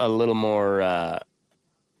something a little more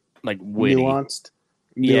like witty. Nuanced.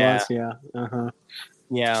 Yeah. Nuance, yeah. Uh-huh.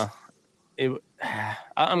 Yeah.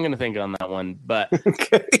 I'm gonna think on that one, but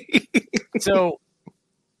Okay. so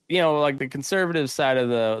like the conservative side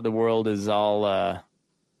of the world is all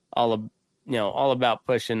all about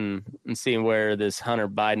pushing and seeing where this Hunter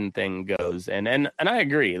Biden thing goes, and I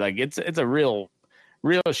agree. Like it's a real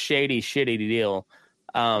shady, shitty deal.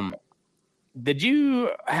 Did you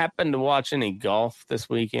happen to watch any golf this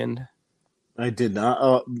weekend? I did not.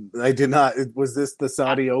 Oh, I did not. Was this the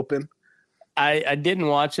Saudi Open? I didn't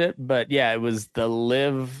watch it, but yeah, it was the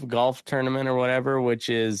Live Golf Tournament or whatever, which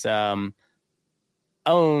is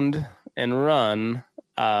owned and run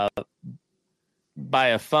by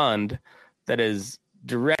a fund that is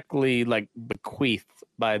directly like bequeathed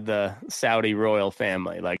by the Saudi royal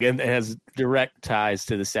family. Like it has direct ties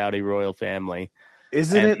to the Saudi royal family.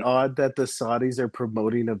 Isn't it odd that the Saudis are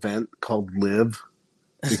promoting an event called Live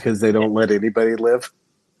because they don't let anybody live?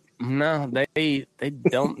 No, they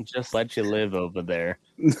don't just let you live over there.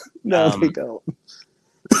 No, they don't.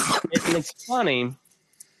 And it's funny,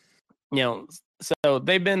 so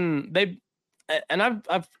and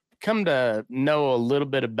I've come to know a little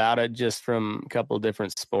bit about it just from a couple of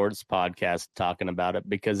different sports podcasts talking about it,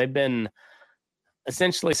 because they've been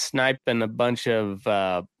essentially sniping a bunch of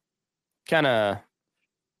kind of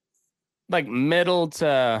like middle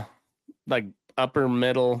to like upper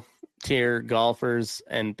middle tier golfers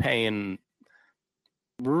and paying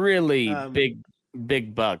really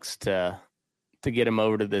big bucks to get them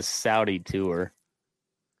over to this Saudi tour.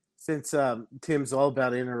 Since Tim's all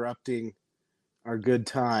about interrupting our good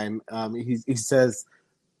time, he says,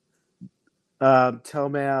 tell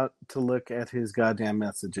me out to look at his goddamn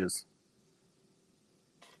messages.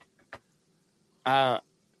 I'm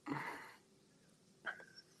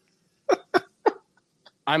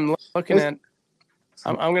looking at.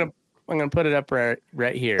 I'm gonna put it up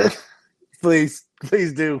right here. Please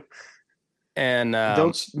do. And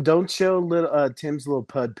don't show little Tim's little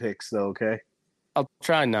pud pics though, okay? I'll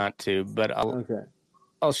try not to, but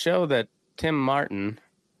I'll show that Tim Martin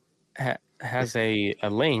has a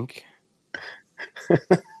link.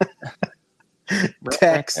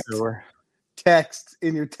 Text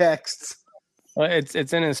in your texts. Well, it's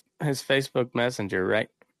in his Facebook Messenger,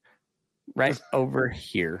 right over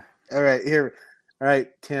here. All right, here. All right,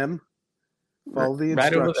 Tim. Follow the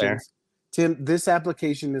instructions. Right over there. Tim, this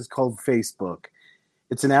application is called Facebook.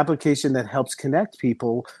 It's an application that helps connect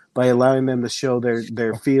people by allowing them to show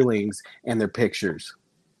their feelings and their pictures.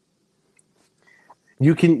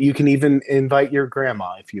 You can even invite your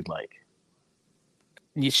grandma if you'd like.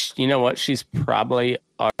 You know what? She's probably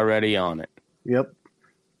already on it. Yep.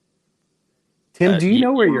 Tim, do you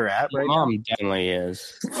know where you're at right now? Mom definitely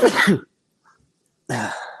is.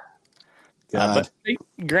 God. But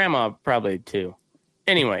grandma probably too.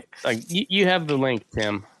 Anyway, like you have the link,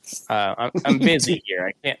 Tim. I'm busy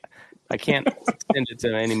here. I can't send it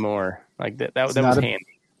to anymore. Like that was handy.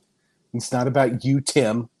 It's not about you,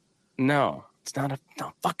 Tim. No, it's not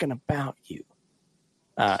fucking about you.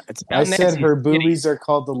 It's about I said Nancy her boobies are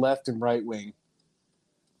called the left and right wing.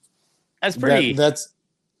 That's pretty. That's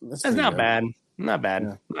not bad. Not bad.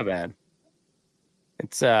 Yeah. Not bad.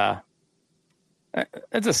 It's a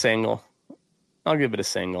single. I'll give it a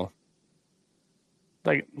single.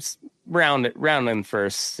 Like rounding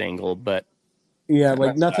first single, but yeah,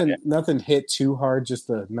 like nothing hit too hard. Just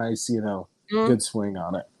a nice, good swing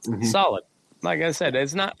on it. Mm-hmm. Solid. Like I said,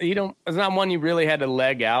 it's not one you really had to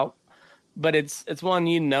leg out, but it's one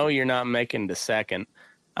you're not making to second.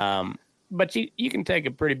 But you can take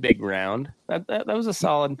a pretty big round. That was a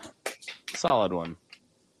solid one.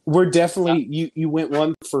 We're definitely you went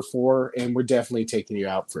 1 for 4, and we're definitely taking you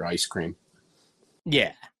out for ice cream.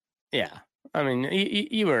 Yeah. I mean,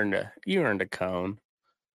 you earned a cone.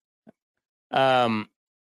 I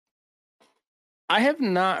have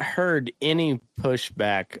not heard any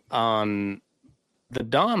pushback on the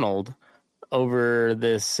Donald over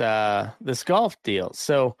this golf deal.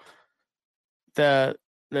 So this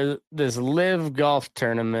Live Golf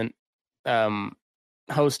Tournament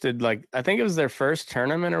hosted, like, I think it was their first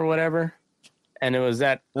tournament or whatever, and it was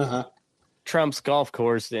at Trump's golf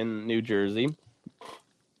course in New Jersey.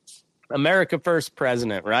 America First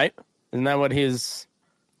president, right? Isn't that what his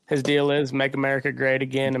deal is? Make America great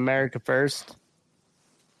again, America first.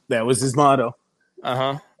 That was his motto.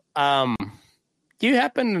 Do you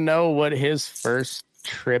happen to know what his first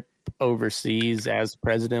trip overseas as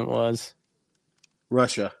president was?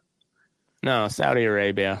 Russia. No, Saudi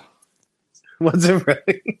Arabia. Was it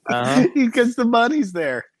right? Because the money's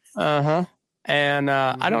there. And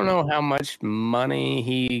I don't know how much money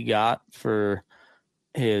he got for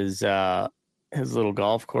his little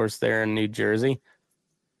golf course there in New Jersey,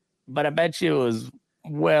 but I bet you it was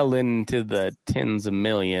well into the tens of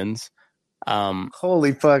millions.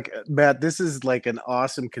 Holy fuck, Matt! This is like an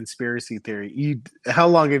awesome conspiracy theory. How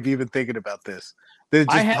long have you been thinking about this? Did it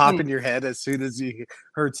I just pop haven't- in your head as soon as you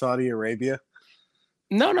heard Saudi Arabia?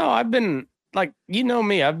 No, I've been like, you know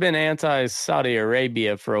me, I've been anti Saudi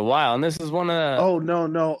Arabia for a while, and this is one of the. Oh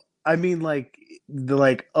no! I mean,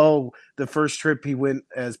 the first trip he went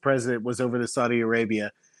as president was over to Saudi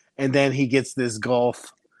Arabia, and then he gets this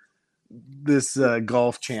golf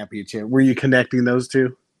championship. Were you connecting those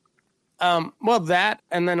two? Well, that,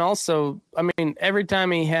 and then also, I mean, every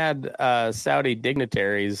time he had Saudi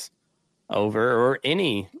dignitaries over, or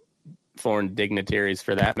any foreign dignitaries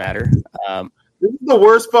for that matter. This is the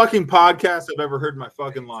worst fucking podcast I've ever heard in my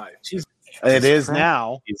fucking life. It is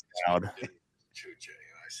now, He's loud.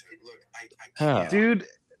 dude.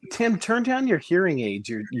 Tim, turn down your hearing aids.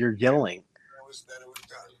 You're yelling.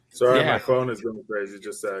 Sorry, Yeah. my phone is going crazy.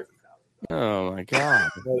 Just a sec. Oh my god!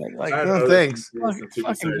 Like, I had no, other thanks. conspiracy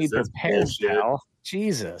theories fucking be besides this prepared, bullshit. pal.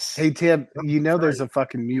 Jesus. Hey Tim, you know there's a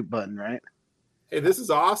fucking mute button, right? Hey, this is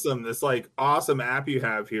awesome. This like awesome app you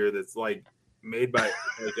have here that's like made by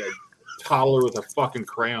like a toddler with a fucking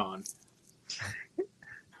crayon.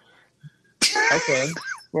 Okay.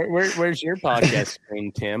 Where's your podcast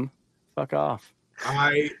screen, Tim? Fuck off.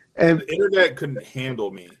 And The internet couldn't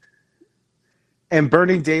handle me. and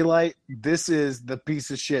Burning Daylight. This is the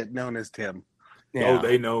piece of shit known as Tim. Yeah. Oh,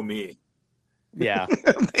 they know me. Yeah.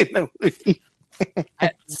 They know me.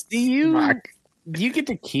 Do you get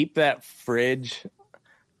to keep that fridge?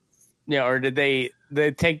 Yeah, or did they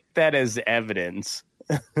take that as evidence?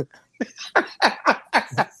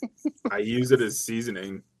 I use it as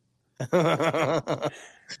seasoning.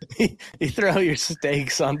 You throw your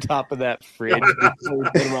steaks on top of that fridge before you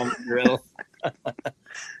put them on the grill.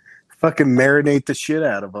 Fucking marinate the shit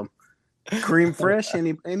out of them. Cream fresh?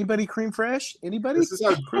 Anybody cream fresh? Anybody? This is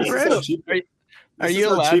how cheap. Are this you is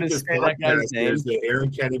how allowed cheap to this say that guy's podcast name? is that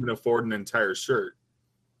Aaron can't even afford an entire shirt.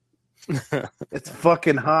 It's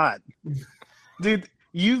fucking hot, dude.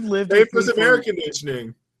 You've lived. Pay with for me some air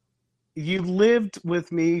conditioning. You lived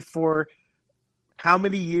with me for how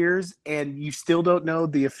many years, and you still don't know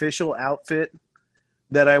the official outfit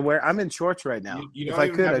that I wear? I'm in shorts right now. You If don't I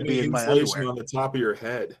even could, have I'd be any in my insulation underwear. on the top of your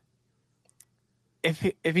head.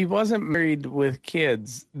 If he wasn't married with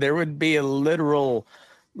kids, there would be a literal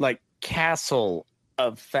like castle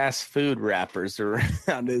of fast food wrappers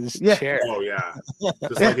around his Yeah. chair. Oh yeah,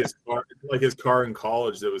 just Yeah. like his car in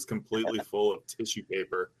college that was completely full of tissue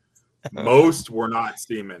paper. Most were not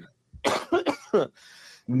semen.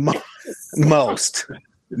 Most.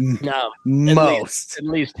 No, Most. at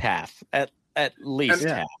least half. At least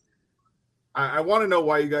Yeah. half. I want to know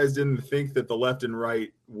why you guys didn't think that the left and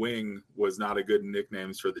right wing was not a good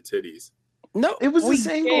nicknames for the titties. No, It was a we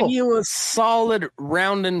single. gave you a solid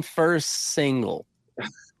round and first single.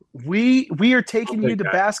 We are taking I'll you take to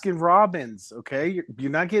that. Baskin Robbins, okay?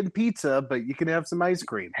 You're not getting pizza, but you can have some ice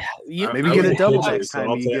cream. Maybe I get a was double kitchen, next so time.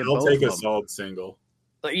 I'll You take, get I'll both take of a them. solid single.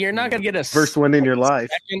 You're not gonna get a First one in your life.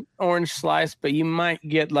 second orange slice, but you might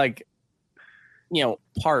get like,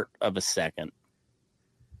 part of a second.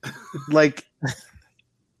 Like,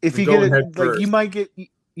 if you Going get head it, like first. you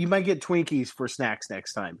might get Twinkies for snacks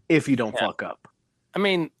next time if you don't Yeah. fuck up. I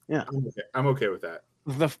mean, I'm okay with that.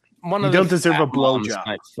 one You of don't the deserve fat a moms blowjob.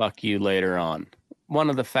 might fuck you later on. One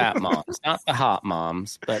of the fat moms, not the hot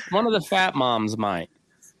moms, but one of the fat moms might.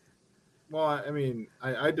 Well, I mean,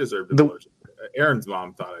 I deserve the The- blowjob. Aaron's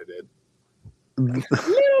mom thought I did.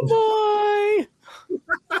 Little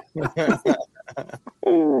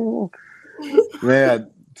boy. Man,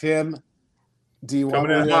 Tim, do you want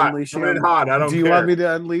Coming me in to hot. unleash Coming in on? hot. I don't Do you care. want me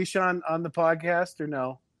to unleash on the podcast or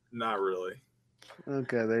no? Not really.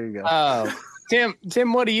 Okay, there you go.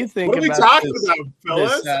 Tim, what do you think What are we about talking this, about,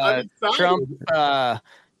 fellas? this, I'm excited.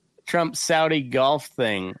 Trump Saudi golf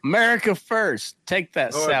thing? America first. Take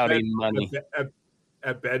that Oh, Saudi money.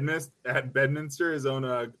 At Bedminster, his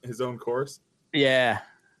own course. Yeah.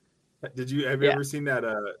 Have you Yeah. ever seen that?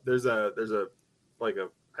 There's a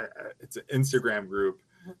it's an Instagram group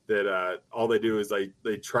that all they do is like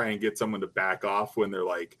they try and get someone to back off when they're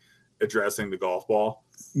like addressing the golf ball.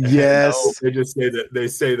 Yes. They just say that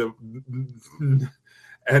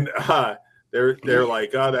and they're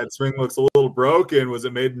like, oh, that swing looks a little broken. Was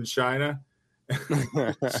it made in China?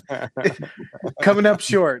 Coming up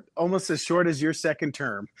short, almost as short as your second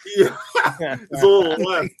term. Yeah, it's a little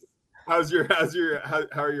less. How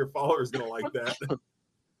are your followers gonna like that?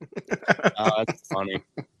 Oh, that's funny.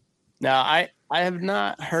 Now, I have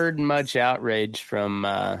not heard much outrage from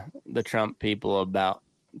the Trump people about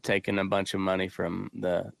taking a bunch of money from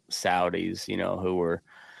the Saudis, who were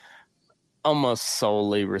almost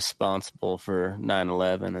solely responsible for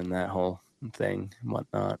 9/11 and that whole thing and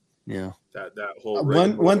whatnot. Yeah. That whole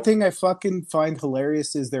One thing I fucking find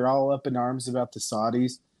hilarious is they're all up in arms about the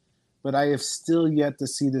Saudis, but I have still yet to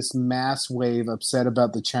see this mass wave upset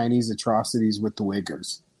about the Chinese atrocities with the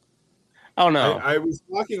Uyghurs. Oh no, I was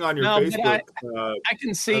talking on your No, but Facebook. I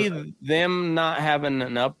can see them not having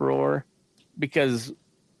an uproar because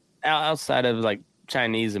outside of like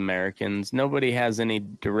Chinese Americans, nobody has any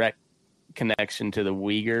direct connection to the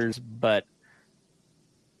Uyghurs, but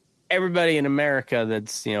everybody in America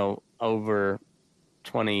that's, over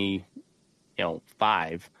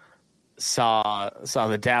 25 saw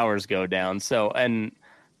the towers go down. So, and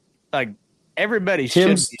like everybody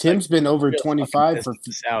Tim's been over 25 for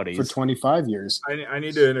Saudis. For 25 years. I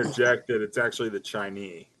need to interject that it's actually the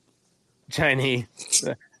Chinese. China.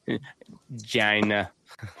 China.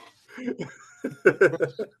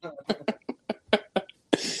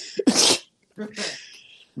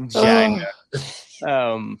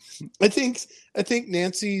 I think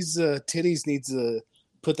Nancy's titties needs to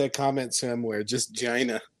put that comment somewhere. Just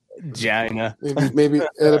Gina. Maybe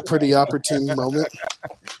at a pretty opportune moment.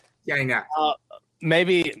 China.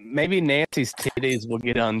 Maybe Nancy's titties will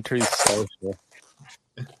get on Truth Social.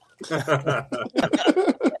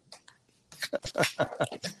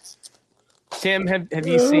 Tim, have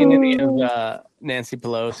you seen any of Nancy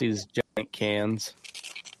Pelosi's giant cans?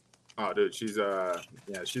 Oh, dude, she's a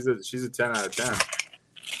 10 out of 10.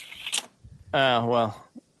 Well,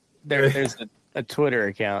 there's a Twitter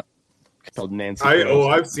account called Nancy.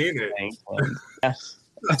 I've seen it.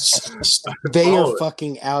 They are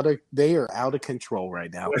fucking out of control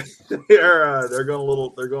right now. They're going a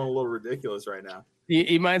little ridiculous right now.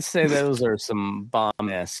 You might say those are some bomb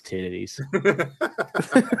ass titties.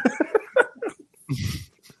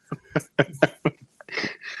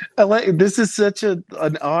 This is such an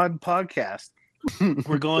odd podcast.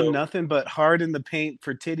 We're going nothing but hard in the paint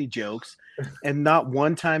for titty jokes, and not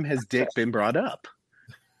one time has dick been brought up.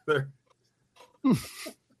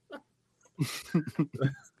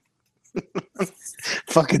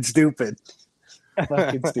 Fucking stupid.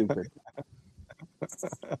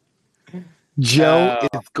 Joe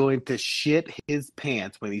is going to shit his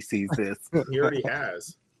pants when he sees this. He already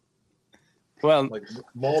has. Well, like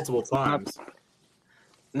multiple times.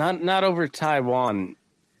 Not over Taiwan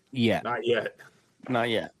yet. Not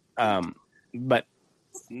yet. But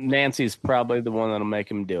Nancy's probably the one that'll make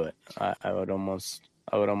him do it. I would almost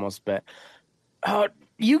bet. Oh,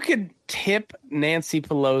 you could tip Nancy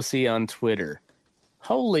Pelosi on Twitter.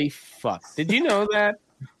 Holy fuck! Did you know that?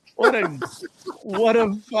 What a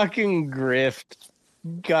fucking grift!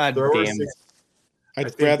 God damn it! I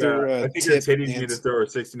think your titties need to throw her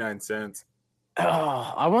 69 cents.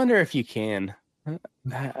 Oh, I wonder if you can.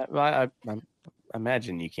 I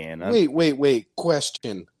imagine you can. Wait.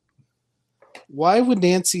 Question. Why would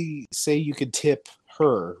Nancy say you could tip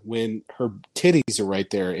her when her titties are right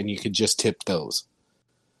there and you could just tip those?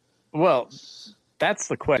 Well, that's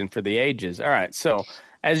the question for the ages. All right. So,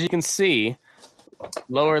 as you can see,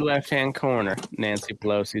 lower left-hand corner, Nancy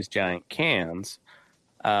Pelosi's giant cans.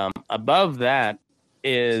 Above that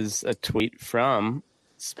is a tweet from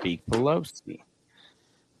Speak Pelosi.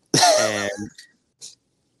 And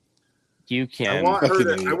you can... I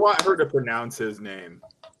want her to pronounce his name.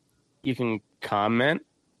 You can comment,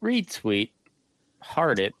 retweet,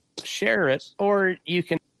 heart it, share it, or you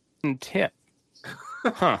can tip.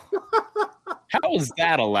 Huh. How is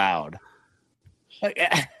that allowed? Like,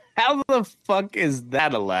 how the fuck is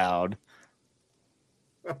that allowed?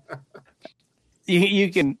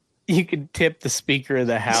 You can tip the Speaker of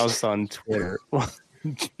the House on Twitter.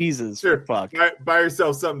 Jesus fuck. Buy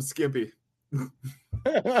yourself something skimpy.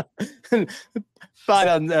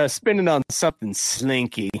 Spending on something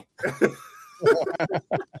slinky.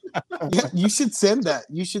 You should send that.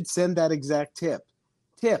 You should send that exact tip.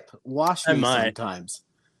 Wash me sometimes.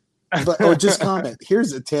 Or just comment.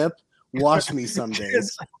 Here's a tip. Wash me some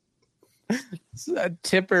days.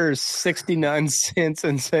 Tip her 69 cents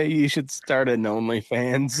and say you should start an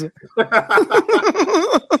OnlyFans.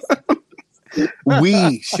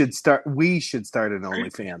 We should start an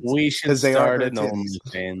OnlyFans. We should start an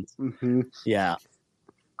OnlyFans. Mm-hmm. Yeah.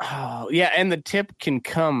 Oh, yeah, and the tip can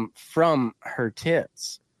come from her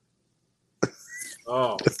tits.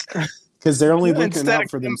 Oh. Because they're only looking out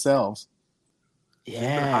for themselves. Yeah.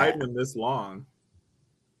 She's been hiding them this long.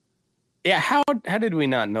 Yeah, how did we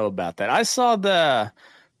not know about that? I saw the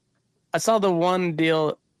one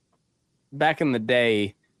deal back in the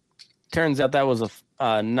day. Turns out that was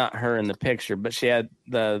not her in the picture, but she had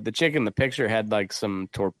the chick in the picture had like some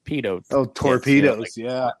torpedo. Oh, torpedoes, tits,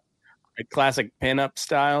 like classic pinup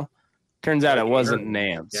style. Turns out Like it wasn't Aaron,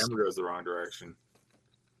 Nance. Camera goes the wrong direction.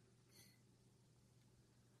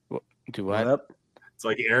 Do what? Yep. It's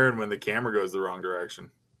like Aaron when the camera goes the wrong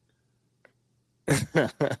direction.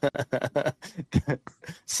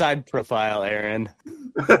 Side profile, Aaron.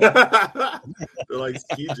 They're like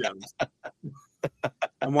ski jumps.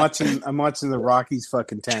 I'm watching the Rockies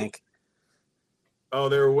fucking tank. Oh,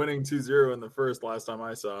 they were winning 2-0 in the first last time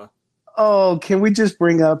I saw. Oh, can we just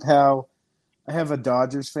bring up how I have a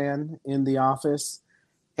Dodgers fan in the office,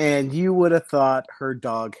 and you would have thought her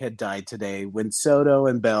dog had died today when Soto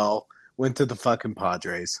and Bell went to the fucking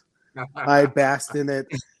Padres. I basked in it.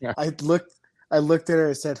 I looked at her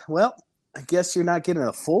and said, "Well, I guess you're not getting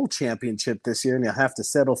a full championship this year, and you'll have to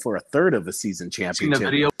settle for a third of a season Seen championship." that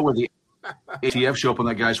video where the ATF show up on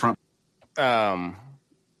that guy's front?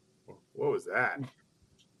 What was that?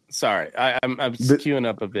 Sorry, I'm queuing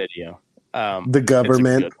up a video. The It's a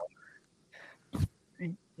government. good one.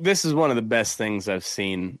 This is one of the best things I've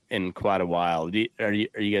seen in quite a while. Are you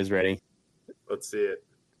guys ready? Let's see it.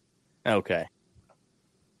 Okay.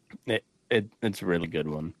 It's a really good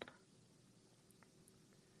one.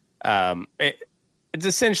 It's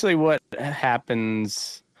essentially what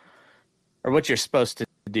happens, or what you're supposed to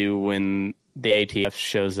do when the ATF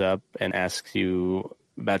shows up and asks you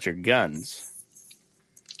about your guns.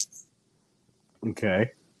 Okay.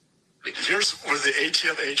 Here's where the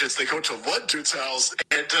ATF agents, they go to one dude's house,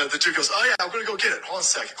 and the dude goes, "Oh yeah, I'm gonna go get it. Hold on a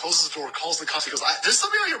second." Closes the door, calls the cops. He goes, "There's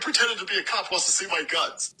somebody out here pretending to be a cop, wants to see my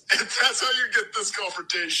guns." And that's how you get this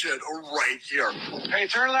confrontation right here. Hey,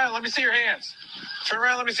 turn around. Let me see your hands. Turn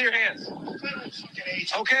around. Let me see your hands.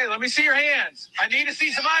 Okay, let me see your hands. I need to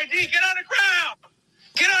see some ID. Get on the ground.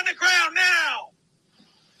 Get on the ground now.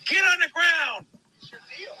 Get on the ground.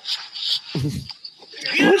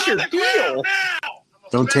 What's your Get on the deal? ground now.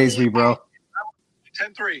 Don't tase me, bro.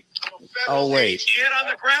 10-3. Oh, wait. Get on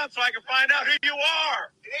the ground so I can find out who you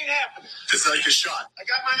are. It ain't happening. This is how you get shot. I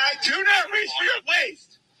got my ID. Do not reach for your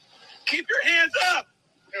waist. Keep your hands up.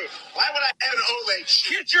 Dude, why would I have an Olay?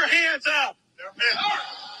 Get your hands up. Get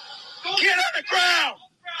on the ground.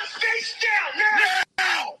 Face down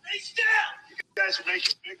now. Face down. You guys are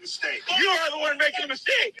making a big mistake. You are the one making a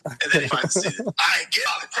mistake. And then he finds the scene. I get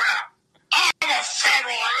on the ground. I'm a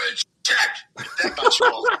federal agent. That got you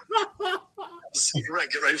all. See, right,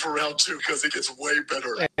 get ready for round 2 because it gets way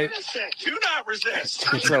better. Do not resist.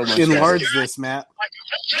 So much Enlarge this, Matt.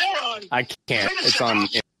 Moron. I can't. It's on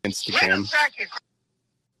Wait a Instagram. second.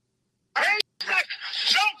 Wait a second.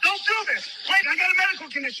 Don't do this. Wait, I got a medical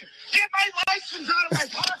condition. Get my license out of my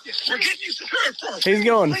pocket. We're getting you secured first. He's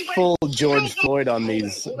going full George Floyd on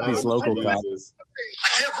these local cops. Jesus.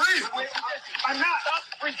 I can't breathe. I'm not. Stop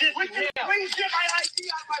resisting. Please get my ID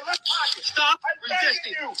out of my left pocket. Stop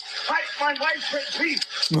resisting. You. My wife's please.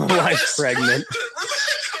 My wife's pregnant.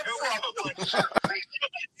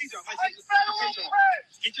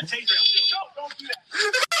 Get your taser out. Don't do that.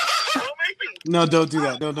 Don't make me. No, don't do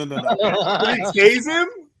that. No. Did he tase him?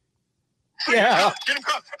 Yeah. Get him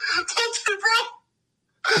cuffed. Don't do it, bro.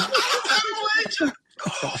 I'm a federal agent.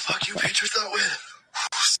 Oh, fuck you, Patriots not win.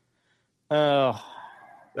 Oh,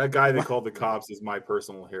 That guy they called the cops is my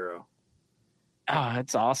personal hero.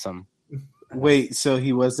 that's awesome. Wait, so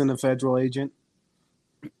he wasn't a federal agent?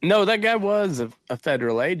 No, that guy was a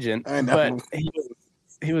federal agent, I know. but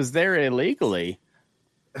he was there illegally.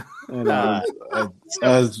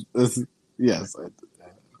 Yes.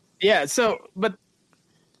 Yeah. So, but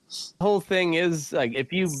the whole thing is like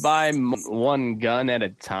if you buy one gun at a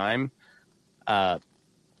time,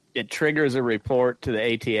 it triggers a report to the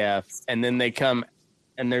ATF, and then they come,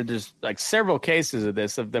 and there's like several cases of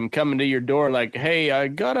this, of them coming to your door like, "Hey, I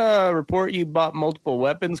got a report you bought multiple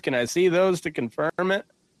weapons. Can I see those to confirm it?"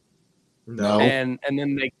 No. And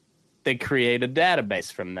then they create a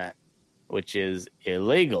database from that, which is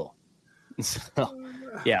illegal. So,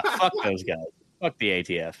 yeah, fuck those guys. Fuck the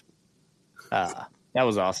ATF. That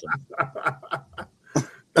was awesome.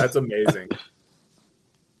 That's amazing.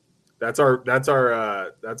 That's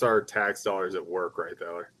our tax dollars at work right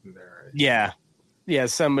there. Yeah. Yeah,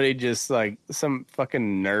 somebody just like some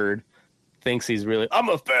fucking nerd thinks he's really, I'm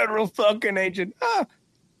a federal fucking agent.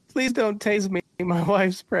 Please don't tase me. My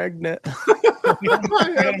wife's pregnant.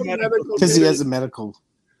 Because he has a medical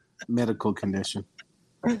condition.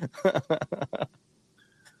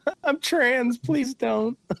 I'm trans. Please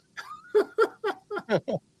don't.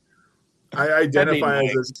 I identify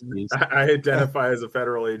as a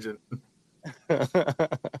federal agent. What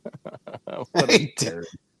a nerd.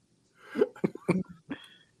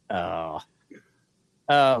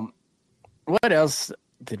 What else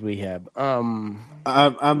did we have?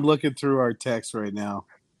 I'm looking through our text right now,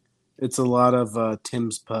 It's a lot of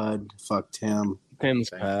Tim's Pud. Fuck Tim. Tim's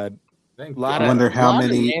Pud. Thank Lot I of- wonder how lot of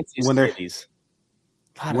many. Nancy's Wonder. kitties.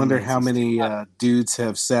 Lot of Wonder how Nancy's many kitties. dudes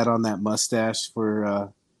have sat on that mustache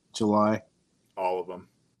for July. all of them.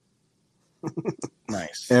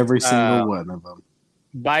 Nice. Every single one of them.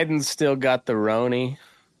 Biden's still got the Roni.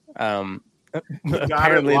 Got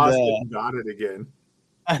Apparently it, lost the it, and got it again.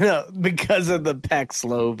 I know because of the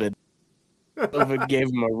Paxlovid. COVID gave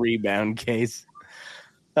him a rebound case.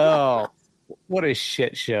 Oh, what a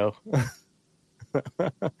shit show!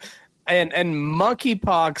 and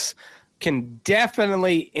monkeypox can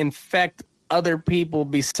definitely infect other people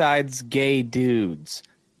besides gay dudes.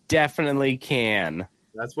 Definitely can.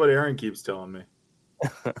 That's what Aaron keeps telling me.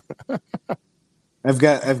 I've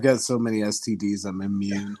got so many STDs. I'm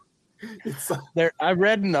immune. I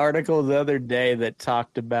read an article the other day that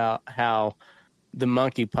talked about how the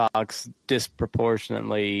monkeypox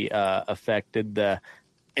disproportionately affected the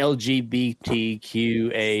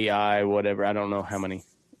LGBTQAI, whatever. I don't know how many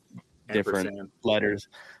different Ampersand. letters,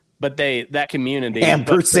 but that community,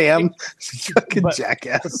 Ampersand, fucking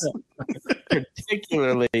jackass.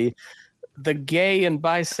 particularly the gay and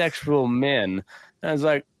bisexual men. And I was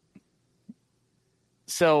like,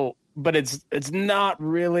 so, but it's not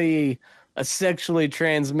really a sexually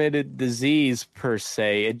transmitted disease per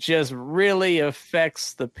se. It just really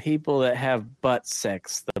affects the people that have butt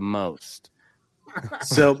sex the most.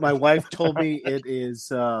 So my wife told me it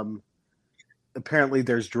is apparently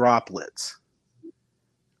there's droplets,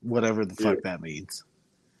 whatever the fuck that means.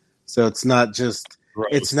 So it's not just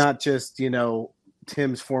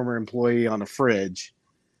Tim's former employee on a fridge.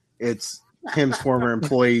 It's Tim's former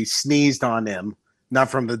employee sneezed on him, not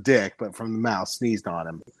from the dick, but from the mouth, sneezed on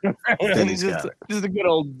him. Then he's got it. Just a good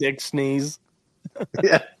old dick sneeze.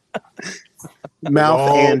 Yeah. Mouth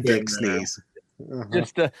all and been dick there. sneeze. Uh-huh.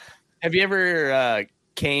 Just have you ever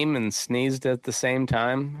came and sneezed at the same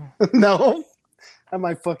time? No. I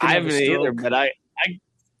might fucking I have a haven't either, stroke. but I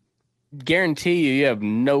guarantee you have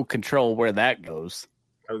no control where that goes.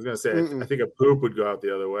 I was gonna say, Mm-mm. I think a poop would go out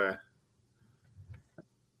the other way.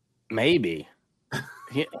 Maybe.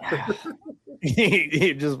 You're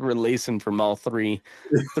just releasing from all three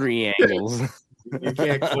angles. You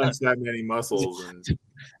can't clench that many muscles. And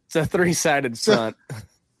It's a 3-sided stunt.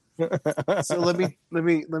 So let me.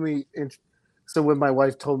 So when my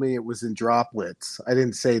wife told me it was in droplets, I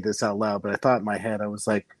didn't say this out loud, but I thought in my head, I was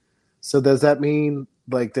like, so does that mean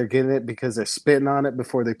like they're getting it because they're spitting on it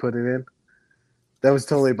before they put it in? That was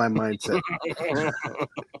totally my mindset.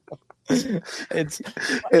 It's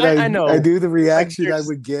And I know. I knew the reaction I There's-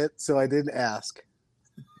 would get, so I didn't ask.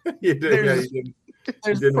 you didn't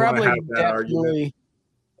there's wanna probably have that argument. definitely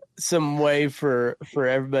some way for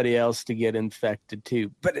everybody else to get infected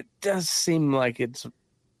too, but it does seem like it's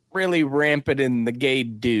really rampant in the gay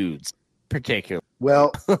dudes, particularly.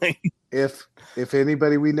 Well, if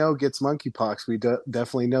anybody we know gets monkeypox, we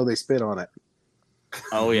definitely know they spit on it.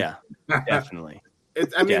 Oh yeah, definitely.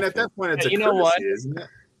 I mean, at that point, it's a You know what? courtesy, isn't it?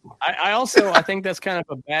 I think that's kind of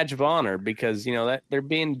a badge of honor because that they're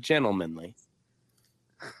being gentlemanly.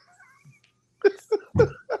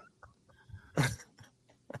 I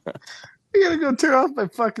gotta go turn off my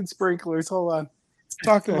fucking sprinklers. Hold on.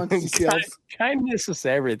 Talk amongst yourselves. Kindness is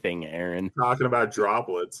everything, Aaron. Talking about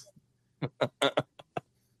droplets.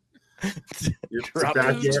 Your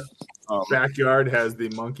Droplets. backyard has the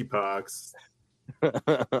monkeypox.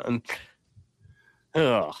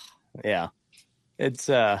 Oh, yeah. It's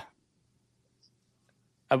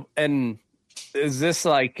and is this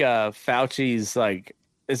like Fauci's like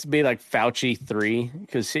this would be like Fauci 3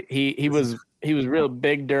 because he was real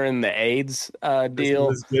big during the AIDS deal.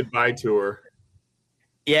 This is his goodbye tour.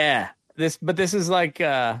 Yeah. This is like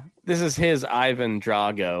this is his Ivan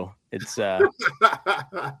Drago. It's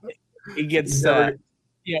he gets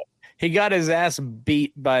he got his ass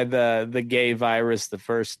beat by the gay virus the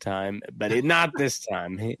first time, but not this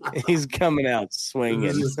time. He's coming out swinging.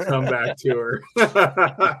 This is his comeback tour.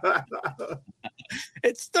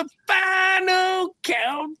 It's the final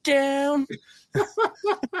countdown.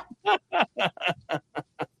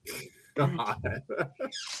 God.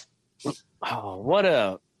 Oh, what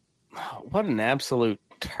an absolute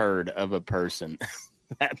turd of a person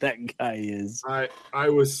that guy is. I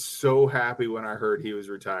was so happy when I heard he was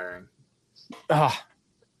retiring. Oh,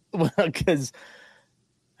 well, because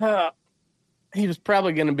he was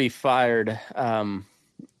probably going to be fired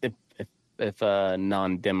if a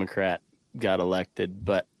non-Democrat got elected.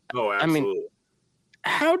 But Oh, absolutely. I mean,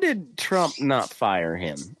 how did Trump not fire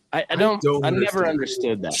him? I never don't understand.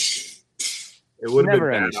 understood that. It would have been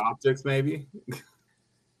never bad understood. optics, maybe.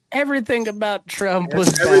 Everything about Trump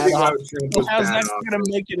was Everything bad. about Trump was How's bad that off. going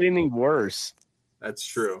to make it any worse? That's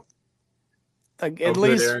true. Like Oh, at good,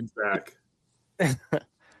 least, Aaron's back.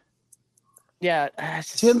 yeah.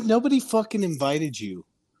 Tim, nobody fucking invited you.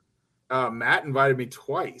 Matt invited me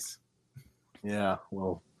twice. Yeah,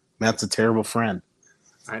 well, Matt's a terrible friend.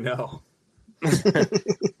 I know.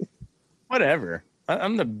 Whatever.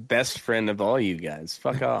 I'm the best friend of all you guys.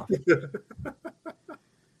 Fuck off.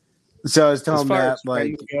 So I was As telling far Matt, as like,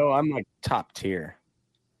 friends go, I'm like top tier.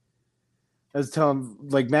 I was telling,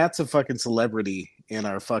 like, Matt's a fucking celebrity in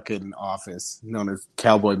our fucking office, known as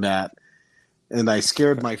Cowboy Matt. And I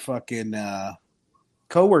scared my fucking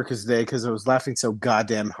coworkers today because I was laughing so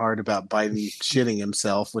goddamn hard about Biden shitting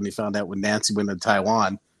himself when he found out when Nancy went to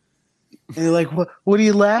Taiwan. And they're like, "What are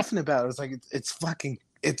you laughing about?" I was like, "It's fucking,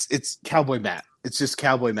 it's Cowboy Matt. It's just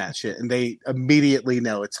Cowboy Matt shit." And they immediately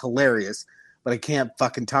know it's hilarious, but I can't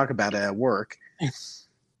fucking talk about it at work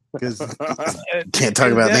because can't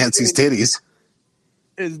talk about Nancy's titties.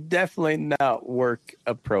 Is definitely not work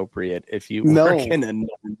appropriate if you No. work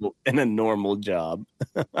in a normal job.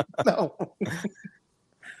 No.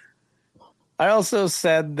 I also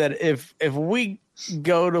said that if we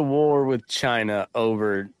go to war with China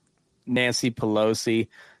over Nancy Pelosi,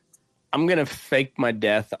 I'm gonna fake my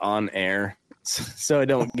death on air so I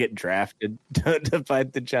don't get drafted to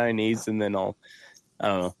fight the Chinese, and then I don't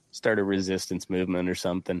know, start a resistance movement or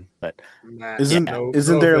something. But Matt, Isn't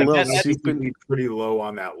there a like little that- stupid? pretty low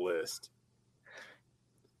on that list?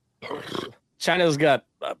 China's got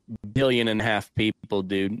 1.5 billion people,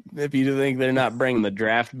 dude. If you think they're not bringing the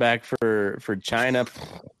draft back for China,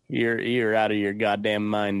 you're out of your goddamn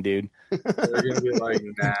mind, dude. They're gonna be like,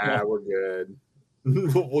 nah, we're good.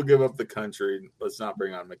 We'll give up the country. Let's not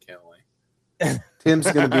bring on McKinley.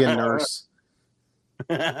 Tim's going to be a nurse.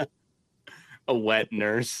 A wet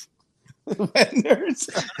nurse. Wet nurse.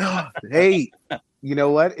 Hey, you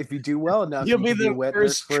know what? If you do well enough, You'll you be can the a wet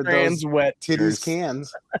nurse first for trans those wet titties nurse.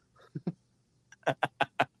 cans.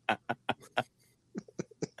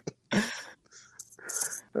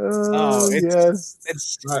 Oh, yes.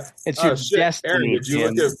 It's your shit. destiny. Aaron, did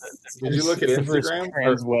you look Tim. at The first Instagram?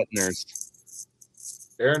 trans wet nurse.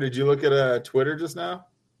 Aaron, did you look at Twitter just now?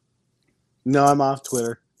 No, I'm off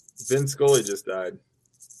Twitter. Vin Scully just died.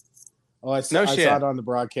 Oh, I No saw shit. it on the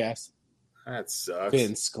broadcast. That sucks.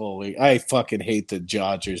 Vin Scully. I fucking hate the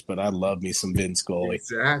Dodgers, but I love me some Vin Scully.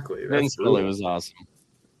 Exactly. Vin Scully was awesome.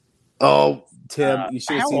 Oh, Tim, you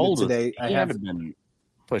should have How seen it old today. Is he? I He have. had been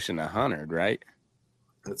pushing 100, right?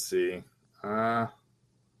 Let's see. Trying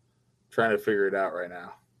to figure it out right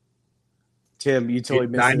now. Tim, you totally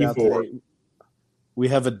missed it out 94. today. We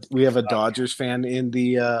have a Dodgers fan in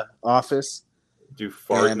the office. Do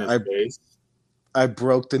fart in And his face. I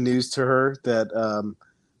broke the news to her that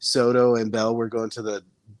Soto and Bell were going to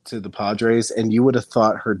the Padres, and you would have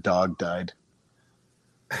thought her dog died.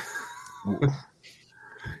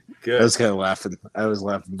 Good. I was kind of laughing. I was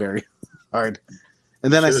laughing very hard.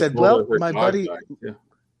 And then I Should've said, told "Well, her her my dog buddy." died. Yeah.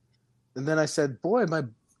 And then I said, "Boy, my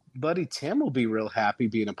buddy Tim will be real happy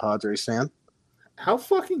being a Padres fan." How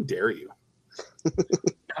fucking dare you?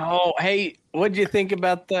 Oh, hey, what'd you think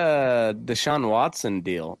about the Deshaun Watson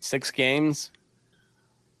deal? 6 games?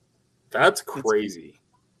 That's crazy.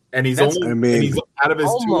 And he's That's- only I mean, and he's out of his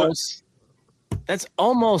Almost. That's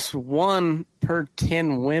almost 1 per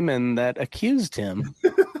 10 women that accused him.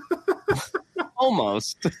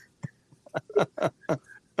 Almost. the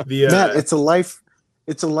Matt, it's a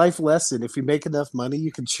life lesson. If you make enough money,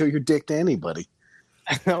 you can show your dick to anybody.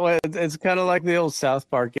 Well, it's kind of like the old South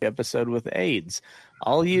Park episode with AIDS.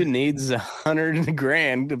 All you need is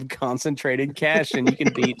 $100,000 of concentrated cash, and you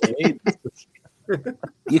can beat AIDS.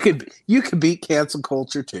 You could beat cancel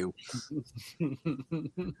culture too.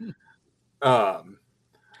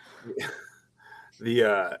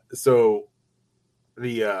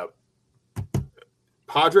 The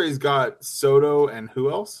Padres got Soto and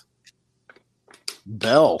who else?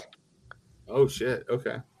 Bell, Oh shit.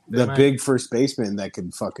 Okay. the Might- big first baseman that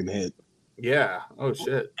can fucking hit. Yeah. Oh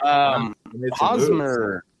shit. Made some moves.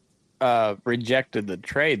 Hosmer rejected the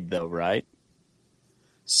trade, though, right?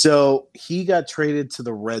 So he got traded to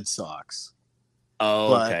the Red Sox.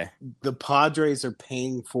 Oh, But okay. the Padres are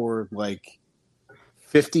paying for like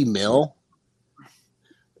 $50 million.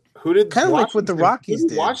 Who did Kinda like what the Washington- Rockies who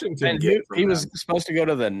did. Washington And get from he was them? supposed to go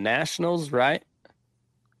to the Nationals, right?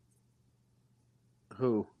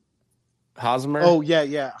 Who? Hosmer? Oh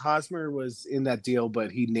yeah. Hosmer was in that deal,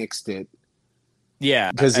 but he nixed it.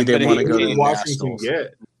 yeah. because he but didn't want to Who go to did the Washington Nationals.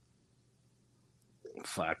 get?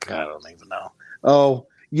 Fuck, I don't even know. Oh,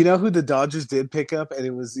 you know who the Dodgers did pick up, and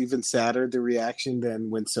it was even sadder the reaction than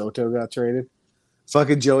when Soto got traded.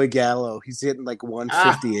 Fucking Joey Gallo. He's hitting like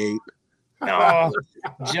 158. Oh,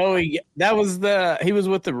 Joey, he was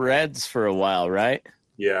with the Reds for a while, right?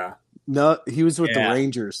 Yeah. No, he was with the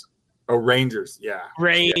Rangers. Oh, Rangers. Yeah.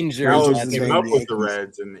 Rangers. Gallo Rangers came and up with Yankees. the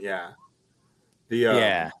Reds, and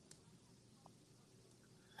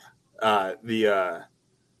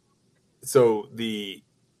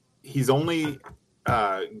he's only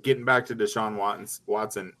getting back to Deshaun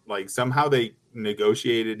Watson. Like somehow they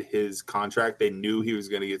negotiated his contract. They knew he was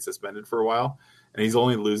going to get suspended for a while, and he's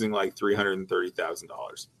only losing like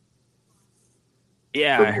 $330,000.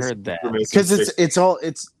 Yeah, I heard that because it's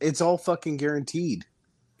all fucking guaranteed.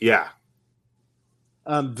 Yeah.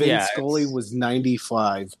 Vince Scully was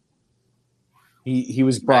 95. He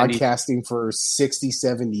was broadcasting for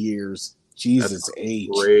 67 years. Jesus H.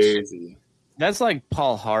 Crazy. That's like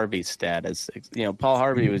Paul Harvey status. You know, Paul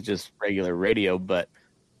Harvey was just regular radio, but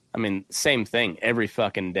I mean, same thing every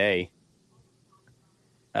fucking day.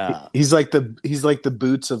 He's like the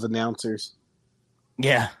Boots of announcers.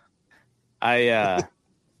 Yeah, I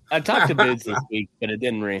talked to Boots this week, but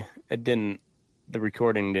the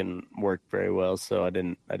recording didn't work very well, so I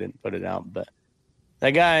didn't put it out. But that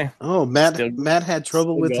guy. Oh, Matt had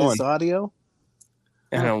trouble with his audio.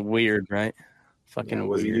 I know, weird, right? Fucking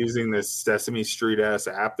was weird. he using this Sesame Street ass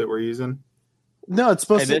app that we're using? No, it's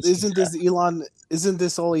supposed to. Isn't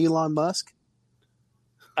this all Elon Musk?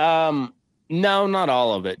 No, not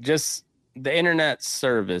all of it. Just the internet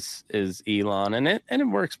service is Elon, and it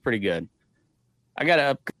works pretty good. I got to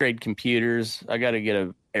upgrade computers. I got to get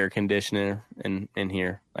an air conditioner in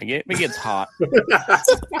here. Like it gets hot,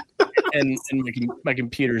 and my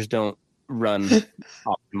computers don't run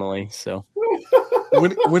optimally. So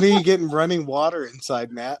when are you getting running water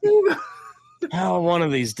inside, Matt? Oh, one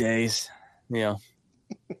of these days. Yeah.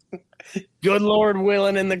 Good Lord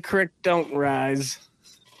willing, and the creek don't rise.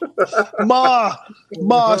 Ma,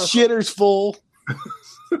 shitter's full.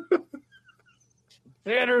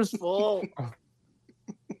 Shitter's full.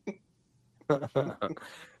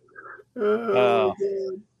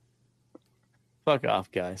 Fuck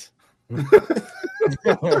off, guys. You know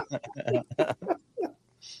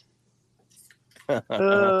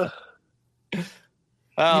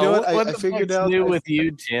what? What I the figured fuck's out new with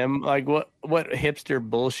you, Tim? Like, what hipster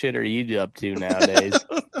bullshit are you up to nowadays?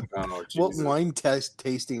 What wine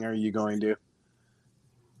tasting are you going to?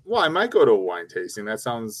 Well, I might go to a wine tasting. That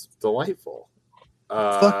sounds delightful.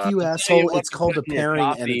 Fuck you, asshole! It's called a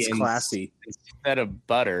pairing, and it's classy. Instead of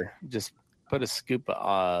butter, just put a scoop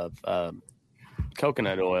of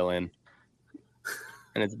coconut oil in,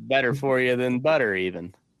 and it's better for you than butter,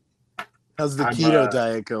 even. How's the keto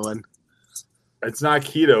diet going? It's not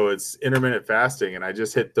keto. It's intermittent fasting, and I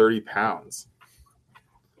just hit 30 pounds.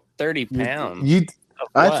 30 pounds?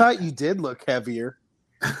 I thought you did look heavier.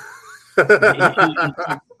 You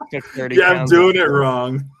took 30 yeah, I'm pounds doing it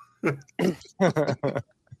wrong.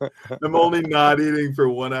 I'm only not eating for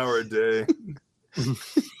 1 hour a day.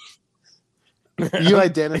 You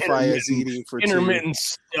identify as eating for intermittent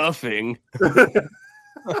stuffing.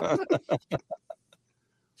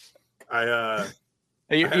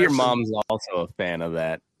 Your mom's also a fan of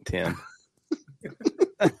that, Tim.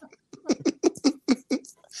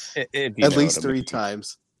 At least 3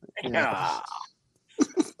 times. Yeah.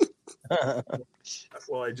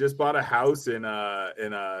 Well, I just bought a house in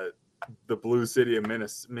the blue city of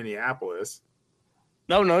Minneapolis.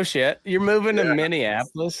 No shit. You're moving to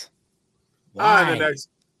Minneapolis? In the next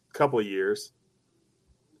couple of years.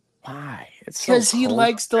 Why? It's because he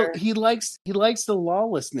likes the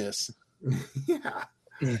lawlessness. Yeah,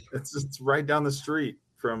 it's right down the street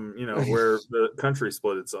from where the country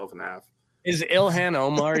split itself in half. Is Ilhan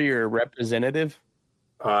Omar your representative?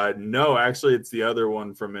 No, actually, it's the other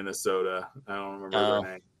one from Minnesota. I don't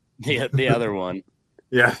remember their name. The other one.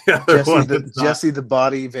 Yeah, Jesse the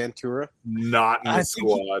Body Ventura. Not in the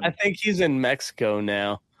squad. I think he's in Mexico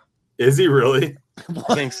now. Is he really?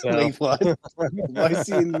 I think so. Wait, what? Why is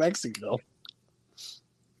he in Mexico?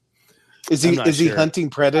 Is he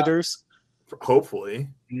hunting predators? Hopefully,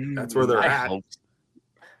 that's where they're at.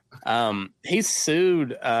 He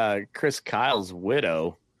sued Chris Kyle's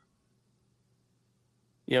widow.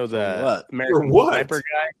 You know, the American Sniper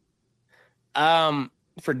guy.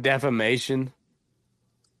 For defamation.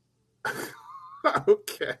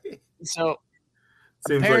 Okay. So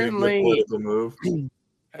seems apparently, like a political move.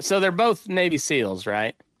 So they're both Navy SEALs,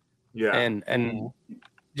 right? Yeah. And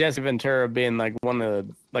Jesse Ventura being like one of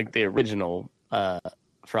the original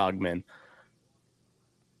frogmen.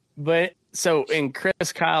 But so in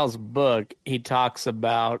Chris Kyle's book, he talks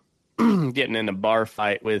about getting in a bar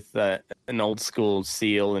fight with an old school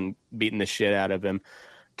SEAL and beating the shit out of him.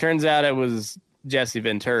 Turns out it was Jesse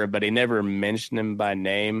Ventura, but he never mentioned him by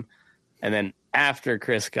name. And then after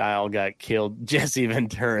Chris Kyle got killed, Jesse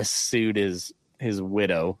Ventura sued his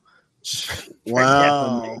widow.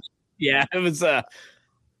 Wow. Yeah, it was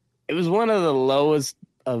one of the lowest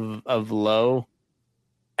of low.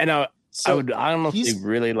 And I would honestly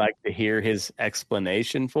really like to hear his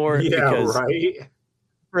explanation for it. Yeah, because right.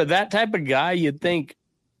 For that type of guy, you'd think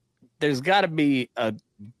there's got to be a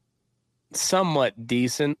somewhat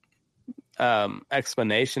decent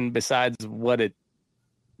explanation besides what it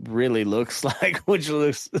really looks like, which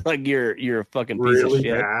looks like you're a fucking piece Really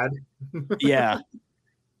of shit. bad. Yeah.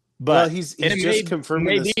 But Well, he's just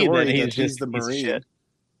confirming the story that he's the Marine.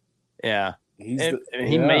 Yeah.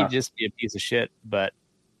 He may just be a piece of shit, but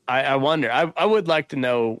I wonder. I would like to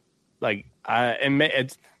know, like, I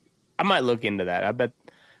might look into that. I bet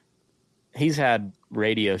he's had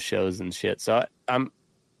radio shows and shit, so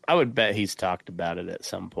I would bet he's talked about it at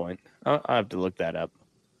some point. I'll have to look that up.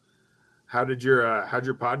 How'd your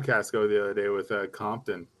podcast go the other day with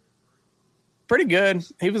Compton? Pretty good.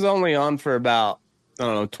 He was only on for about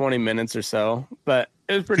 20 minutes or so, but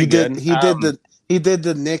it was pretty good. He did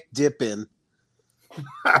the Nick dip in.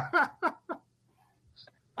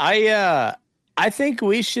 I think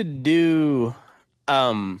we should do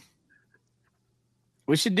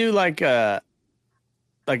like a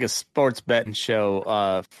sports betting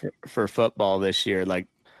show for football this year. Like,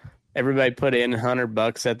 everybody put in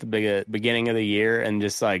 $100 at the beginning of the year, and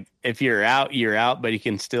just like, if you're out, you're out, but you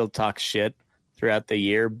can still talk shit throughout the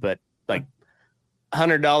year. But like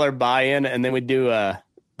 $100 buy-in, and then we do a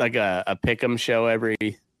pick'em show every,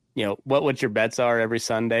 what your bets are every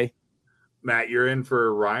Sunday. Matt, you're in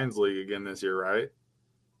for Ryan's league again this year, right?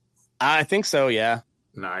 I think so. Yeah.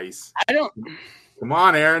 Nice. Come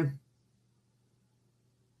on, Aaron.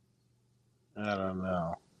 I don't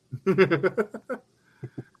know.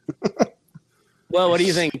 Well, what do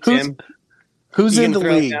you think, Tim? Who's in the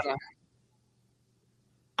league?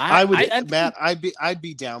 Matt, I'd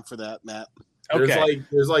be down for that, Matt. Okay.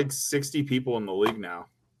 There's like 60 people in the league now.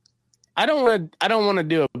 I don't want to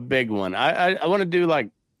do a big one. I want to do like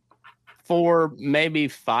 4, maybe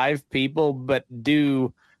 5 people, but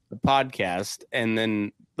do the podcast and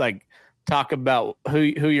then like talk about who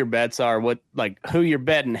your bets are, who you're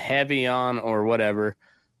betting heavy on or whatever.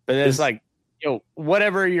 But it's like,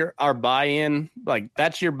 whatever our buy-in, like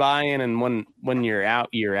that's your buy-in, and when you're out,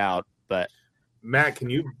 you're out. But Matt,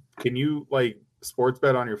 can you like sports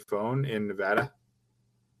bet on your phone in Nevada?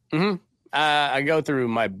 Mm-hmm. I go through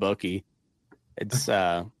my bookie. It's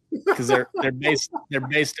because they're based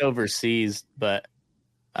overseas, but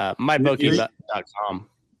mybookie.com.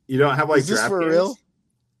 You don't have like Is this for real?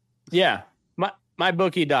 Yeah,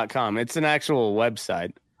 mybookie.com. It's an actual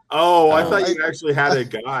website. Oh, I thought you actually had a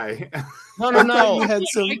guy. No. I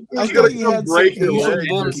thought you had break some your Asian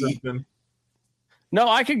leg or bookie. something. No,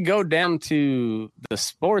 I could go down to the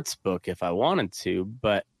sports book if I wanted to,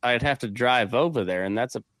 but I'd have to drive over there, and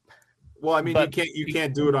that's a. Well, I mean, you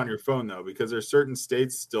can't do it on your phone though, because there's certain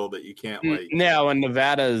states still that you can't like. No, and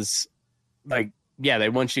Nevada's like, yeah, they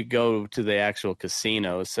want you to go to the actual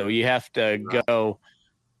casino, so you have to go.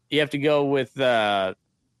 You have to go with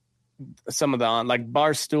some of the like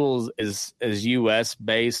Barstool is U.S.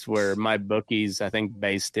 based, where my bookie's I think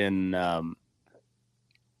based in I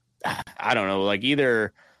don't know, like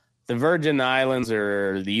either the Virgin Islands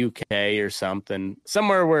or the UK or something,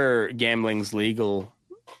 somewhere where gambling's legal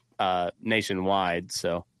nationwide.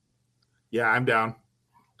 So yeah, I'm down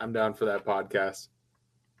for that podcast.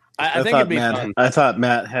 I think it'd be fun. I thought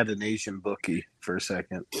Matt had an Asian bookie for a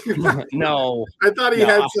second. No, I thought he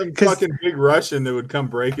had some fucking big Russian that would come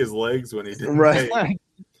break his legs when he did. Right.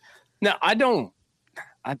 No, I don't.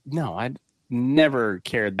 I never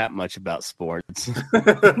cared that much about sports.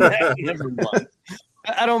 Never mind.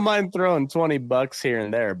 I don't mind throwing $20 here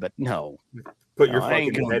and there, but no. Put your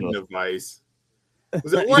fucking head in a vice.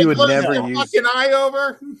 Was it He would never use fucking eye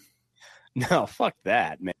over? No, fuck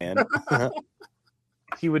that, man.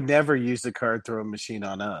 He would never use the card throwing machine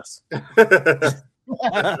on us. That's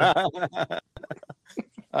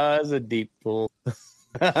a deep pool.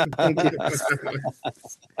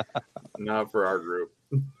 Not for our group.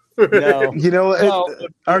 No, You know, no,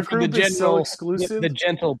 our for the group is so general- exclusive. The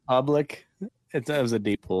gentle public. That was a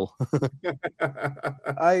deep pool.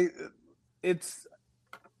 It's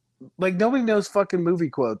like nobody knows fucking movie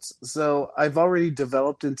quotes. So I've already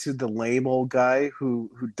developed into the lame old guy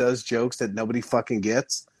who does jokes that nobody fucking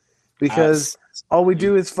gets, because all we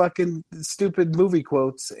do is fucking stupid movie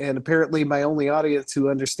quotes, and apparently my only audience who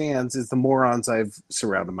understands is the morons I've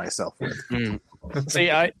surrounded myself with.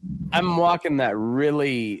 See, I'm walking that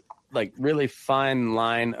really like really fine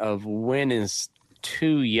line of when is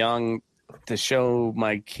too young to show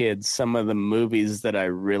my kids some of the movies that I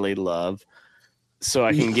really love, so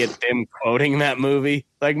I can get them quoting that movie.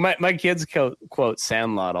 Like my kids quote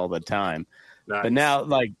Sandlot all the time, but now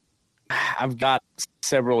like I've got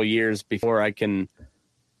several years before I can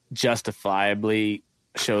justifiably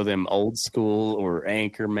show them Old School or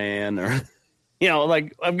Anchorman or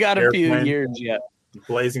like I've got a few years yet.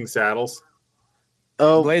 Blazing Saddles.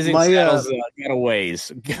 Oh, Blazing Saddles got a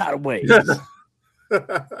ways.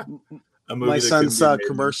 My son saw a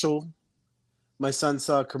commercial. My son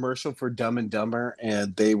saw a commercial for Dumb and Dumber,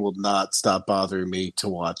 and they will not stop bothering me to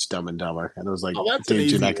watch Dumb and Dumber. And I was like, dude,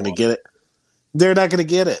 you're not going to get it. They're not going to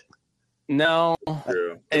get it. No,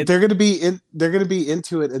 they're going to be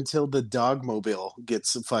into it until the Dogmobile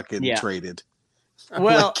gets fucking traded.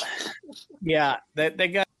 Well, yeah, they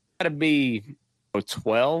got to be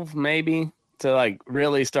 12 maybe to like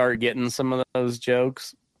really start getting some of those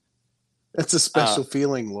jokes. That's a special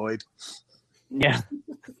feeling, Lloyd. Yeah.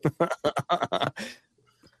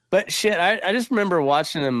 But shit, I just remember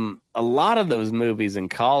watching them a lot of those movies in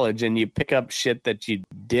college, and you pick up shit that you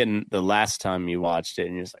didn't the last time you watched it,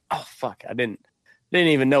 and you're just like, oh fuck, I didn't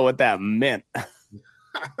even know what that meant.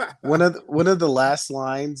 One of the last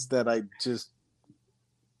lines that I just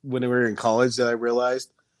when we were in college that I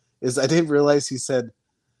realized is I didn't realize he said,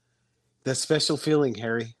 "That special feeling,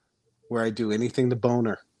 Harry, where I do anything to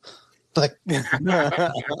boner." Like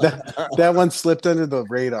that one slipped under the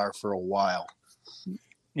radar for a while.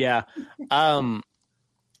 Yeah.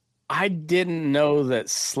 I didn't know that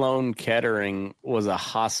Sloan Kettering was a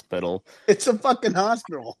hospital. It's a fucking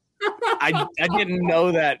hospital. I didn't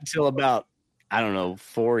know that till about, I don't know,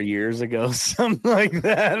 4 years ago, something like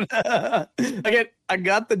that. I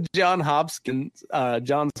got the Johns Hopkins,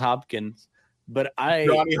 but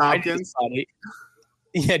Johnny Hopkins?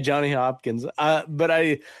 Johnny Hopkins. But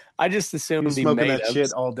I just assumed he smoking made that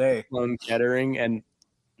shit all day. Sloan Kettering, and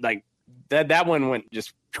like that one went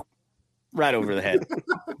just right over the head.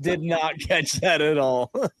 Did not catch that at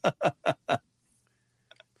all.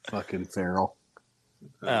 Fucking Farrell.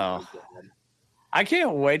 Oh, I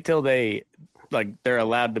can't wait till they're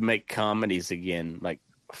allowed to make comedies again. Like,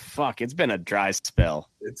 fuck, it's been a dry spell.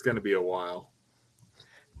 It's gonna be a while.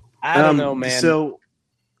 I don't know, man. So,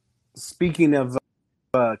 speaking of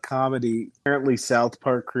comedy, apparently South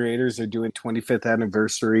Park creators are doing 25th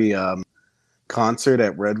anniversary concert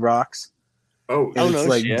at Red Rocks. Oh, and it's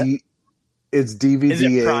like shit. It's DVD. Is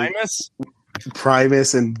it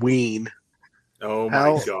Primus and Ween. Oh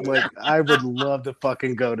my god! Like, I would love to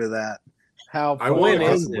fucking go to that. How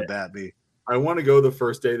awesome would that be? I want to go the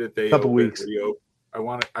first day that they weeks. I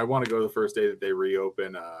want to go the first day that they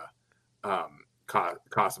reopen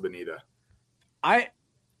Casa Bonita.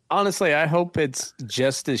 Honestly, I hope it's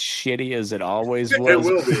just as shitty as it always was.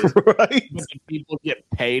 It will be. Right? But the people get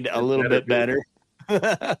paid a little bit better.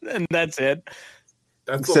 And that's it.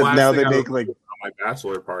 That's Except the last now thing they I make remember like on my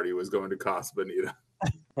bachelor party was going to Casa Bonita.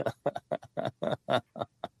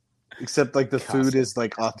 Except like the food is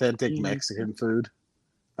like authentic Mexican food.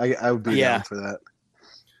 I would be down for that.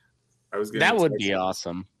 That would be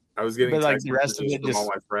awesome. I was getting like text the rest of messages it from just all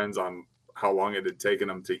my friends on how long it had taken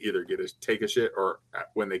them to either take a shit or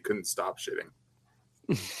when they couldn't stop shitting.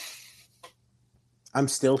 I'm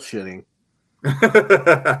still shitting.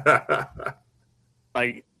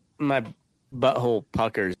 Like my butthole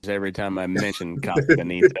puckers every time I mention Casa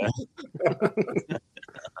Bonita.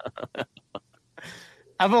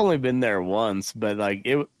 I've only been there once, but like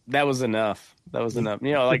that was enough. That was enough.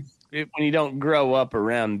 You know, like when you don't grow up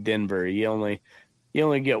around Denver, you only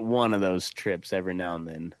get one of those trips every now and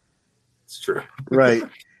then. It's true. Right.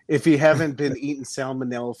 If you haven't been eating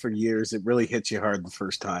salmonella for years, it really hits you hard the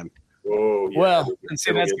first time. Oh, yeah. Well, and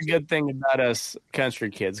see, that's the good thing about us country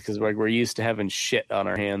kids, because like we're used to having shit on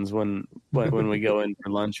our hands when we go in for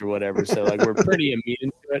lunch or whatever. So like we're pretty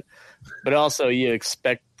immune to it. But also, you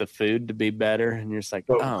expect the food to be better, and you're just like,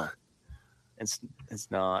 it's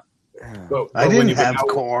not. But I didn't have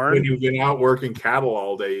corn. When you've been out working cattle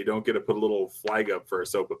all day, you don't get to put a little flag up for a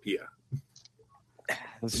sopapilla.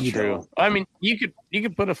 That's true. I mean, you could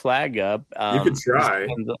put a flag up. You could try.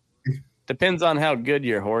 Depends on how good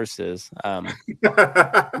your horse is.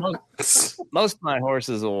 Most of my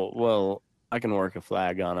horses will I can work a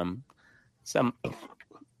flag on them.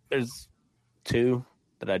 There's two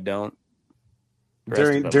that I don't.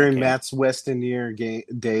 During Matt's Western Year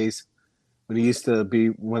days, when he used to be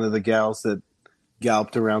one of the gals that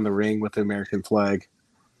galloped around the ring with the American flag.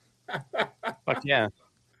 Fuck yeah.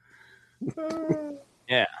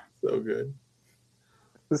 Yeah. So good.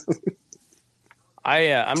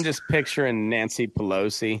 I'm just picturing Nancy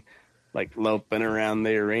Pelosi like loping around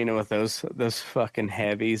the arena with those fucking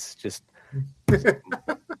heavies. Just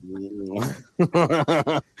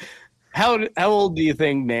how old do you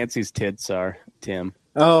think Nancy's tits are, Tim?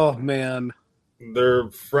 Oh man, They're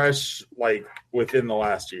fresh, like within the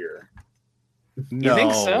last year. no. You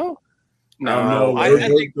think so? No, I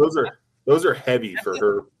think those are heavy for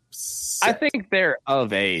her. I think they're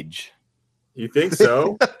of age. You think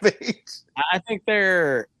so? I think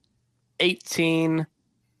they're 18,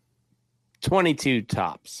 22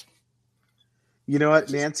 tops. You know what?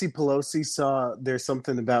 Nancy Pelosi saw There's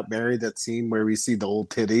Something About Mary, that scene where we see the old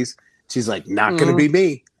titties. She's like, not going to be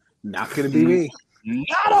me. Not going to be me.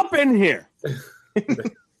 Not up in here.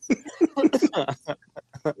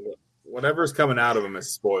 Whatever's coming out of them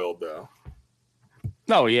is spoiled, though.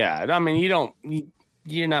 Oh, yeah. I mean,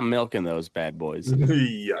 you're not milking those bad boys.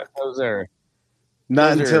 Yeah. Those are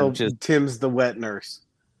Not those are until just Tim's the wet nurse.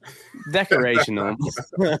 decoration.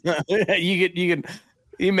 You can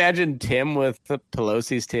imagine Tim with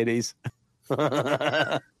Pelosi's titties.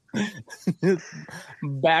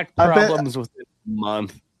 Back problems within a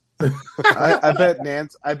month. I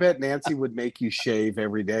bet Nancy would make you shave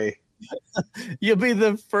every day. You'll be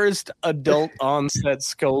the first adult onset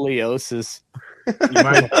scoliosis.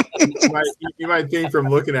 You might think from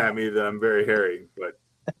looking at me that I'm very hairy, but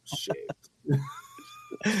shaved.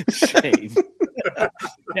 Shave.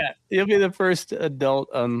 Yeah, you'll be the first adult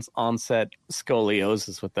onset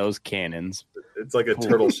scoliosis with those cannons. It's like a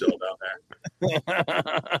turtle shell down there.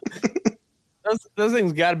 those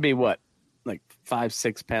things got to be what, like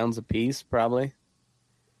 5-6 pounds a piece, probably.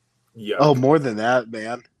 Yeah. Oh, more than that,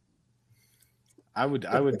 man. I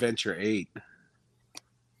would venture 8.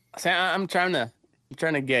 See, I'm trying to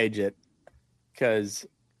gauge it because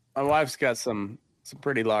my wife's got some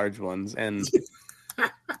pretty large ones, and a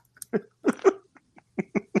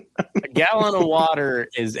gallon of water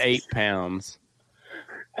is 8 pounds,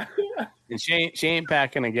 and she ain't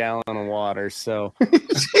packing a gallon of water. So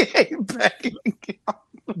She ain't packing a gallon.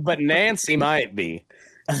 But Nancy might be.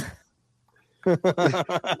 They're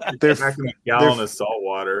packing a gallon of salt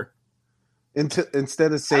water.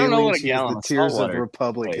 Instead of I don't know saline, what a she has gallon the of tears of saltwater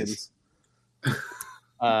Republicans.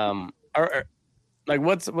 Or like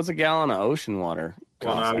what's a gallon of ocean water?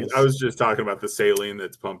 Well, cost? I was just talking about the saline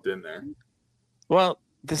that's pumped in there. Well,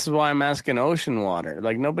 this is why I'm asking ocean water.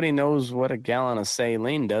 Like nobody knows what a gallon of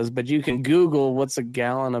saline does, but you can Google what's a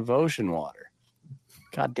gallon of ocean water.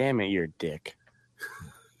 God damn it, you're a dick.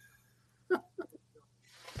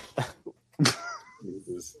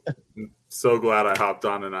 Jesus. I'm so glad I hopped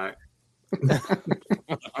on tonight.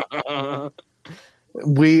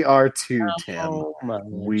 We are too, Tim. Oh,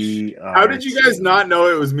 We are. How did you guys not know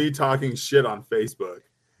it was me talking shit on Facebook?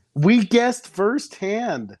 We guessed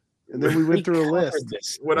firsthand, and then we went through a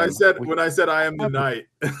list. When I said I am the knight,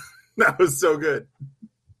 that was so good.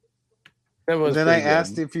 That was Then I pretty good.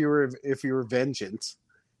 asked if you were vengeance.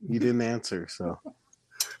 You didn't answer, so. I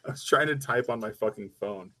was trying to type on my fucking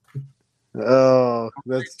phone. Oh,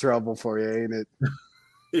 that's trouble for you, ain't it?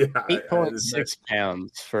 Yeah, 8.6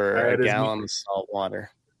 pounds for I a had as gallon many- of salt water.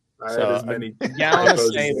 I So had as many a gallon of typos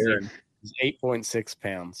as saline Aaron. is 8.6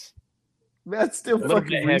 pounds. That's still A little fucking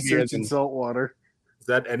bit heavier researching than- salt water. Is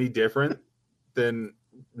that any different than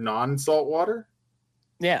non-salt water?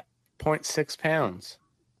 Yeah, 0.6 pounds.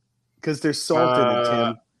 Because there's salt in it,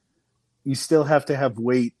 Tim. You still have to have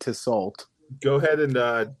weight to salt. Go ahead and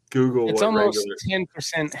Google It's what almost regular.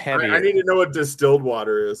 10% heavier. I need to know what distilled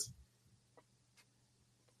water is.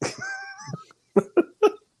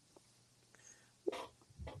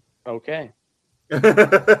 Okay.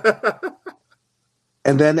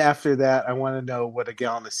 And then after that, I want to know what a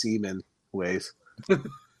gallon of semen weighs.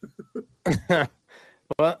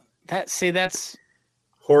 Well, that's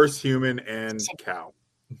Horse, human, and cow.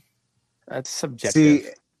 subjective. See,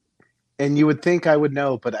 and you would think I would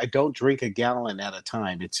know, but I don't drink a gallon at a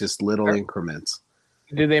time. It's just little increments.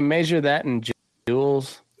 Do they measure that in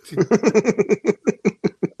joules?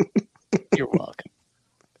 You're welcome.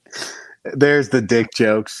 There's the dick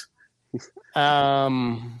jokes.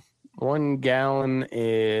 1 gallon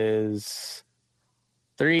is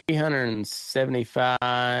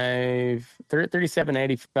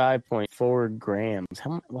 3785.4 grams.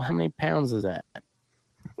 How many pounds is that?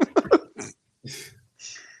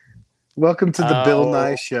 Welcome to the Bill Oh.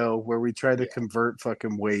 Nye Show, where we try to convert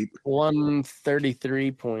fucking weight.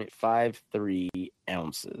 133.53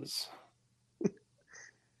 ounces.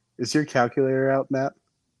 Is your calculator out, Matt?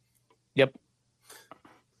 Yep.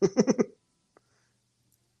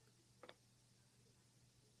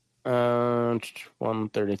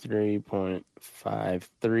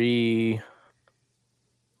 133.53.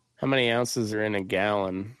 How many ounces are in a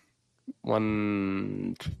gallon?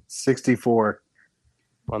 64.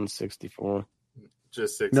 164.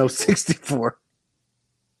 Just 64. No, 64.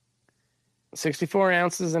 64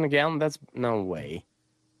 ounces in a gallon? That's no way.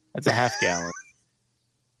 That's a half gallon.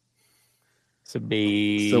 So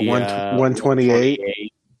be So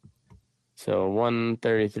 128. So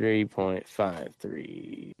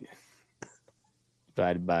 133.53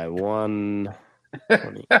 divided by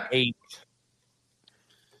 128.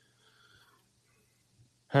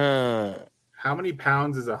 How many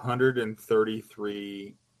pounds is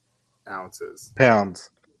 133 ounces? Pounds.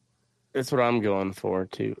 That's what I'm going for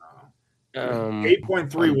too.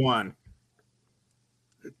 8.31.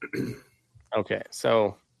 Okay,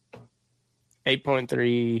 so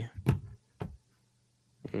 8.3.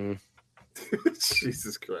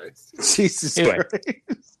 Jesus Christ. Jesus Anyway.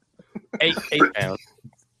 Christ. 8 pounds.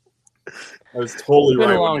 I was totally Been a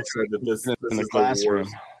right when long I said that this in the is the classroom.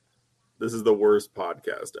 worst. This is the worst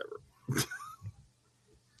podcast ever.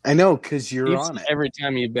 I know, because you're on it. Every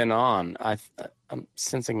time you've been on, I'm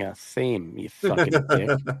sensing a theme, you fucking dick.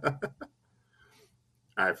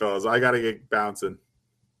 All right, fellas, I got to get bouncing.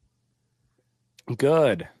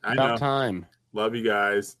 Good. I About know. time. Love you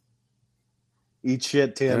guys. Eat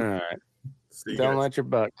shit, Tim. All right. See you Don't guys. let your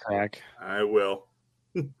butt crack. I will.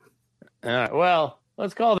 All right. Well,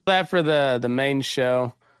 let's call that for the main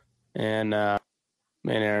show. And me and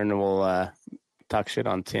Aaron will talk shit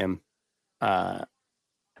on Tim here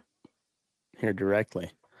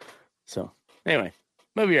directly. So, anyway,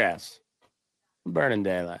 move your ass. Burning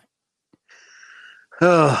daylight.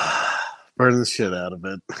 Oh, burn the shit out of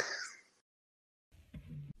it.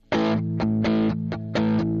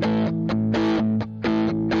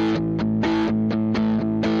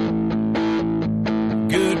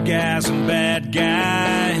 Good guys and bad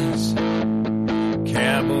guys,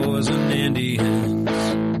 cowboys and Indians,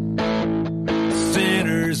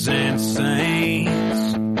 sinners and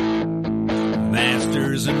saints,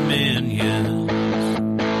 masters and minions.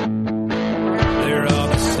 They're all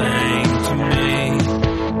the same to me.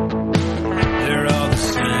 They're all the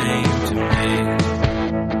same to me.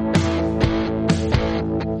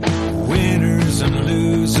 Winners and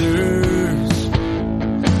losers,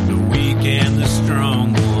 the weak and the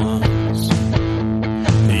strong ones,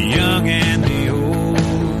 the young and the old,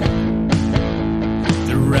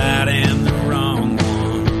 the right and the wrong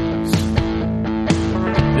ones.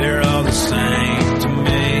 They're all the same to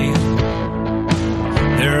me.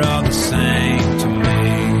 They're all the same to me.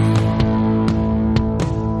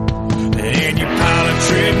 And your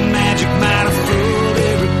politrick magic might have fooled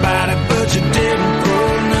everybody, but you didn't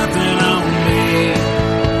pull nothing on me.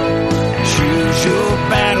 Choose your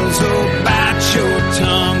battles, oh, bite your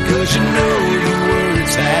tongue, 'cause you know your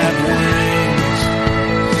words have wings.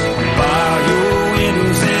 Bar your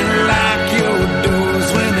windows and lock your doors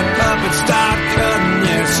when the puppets start cutting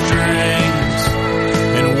their strings.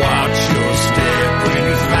 And watch your step when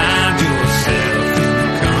you find yourself in the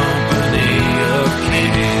company of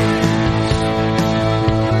kings.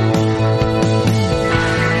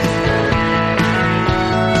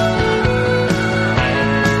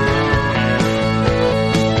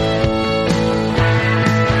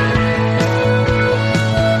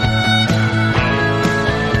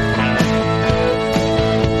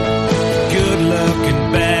 Good luck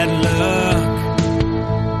and bad luck,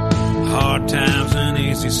 hard times and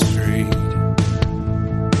easy street,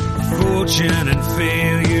 fortune and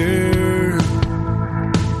failure,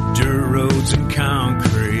 dirt roads and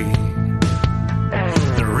concrete,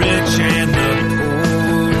 the rich and the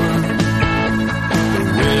poor, the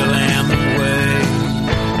will and the way,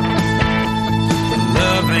 the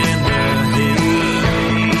love and the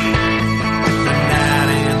hate, the night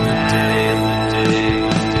and the day.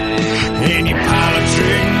 And your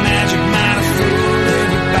politrick magic might have fooled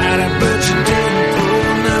everybody, but you didn't pull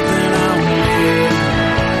nothing on me.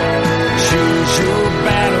 Choose your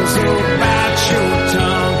battles, oh, bite your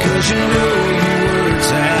tongue, 'cause you know your words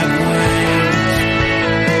have wings.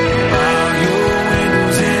 Bar your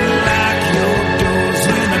windows and lock your doors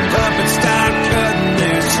when the puppets start cutting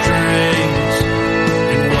their strings.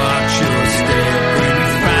 And watch your step when you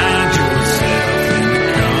find yourself in the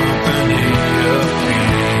company of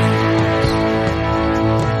kings.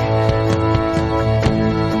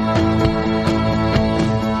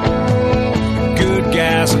 Good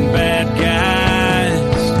guys and bad guys.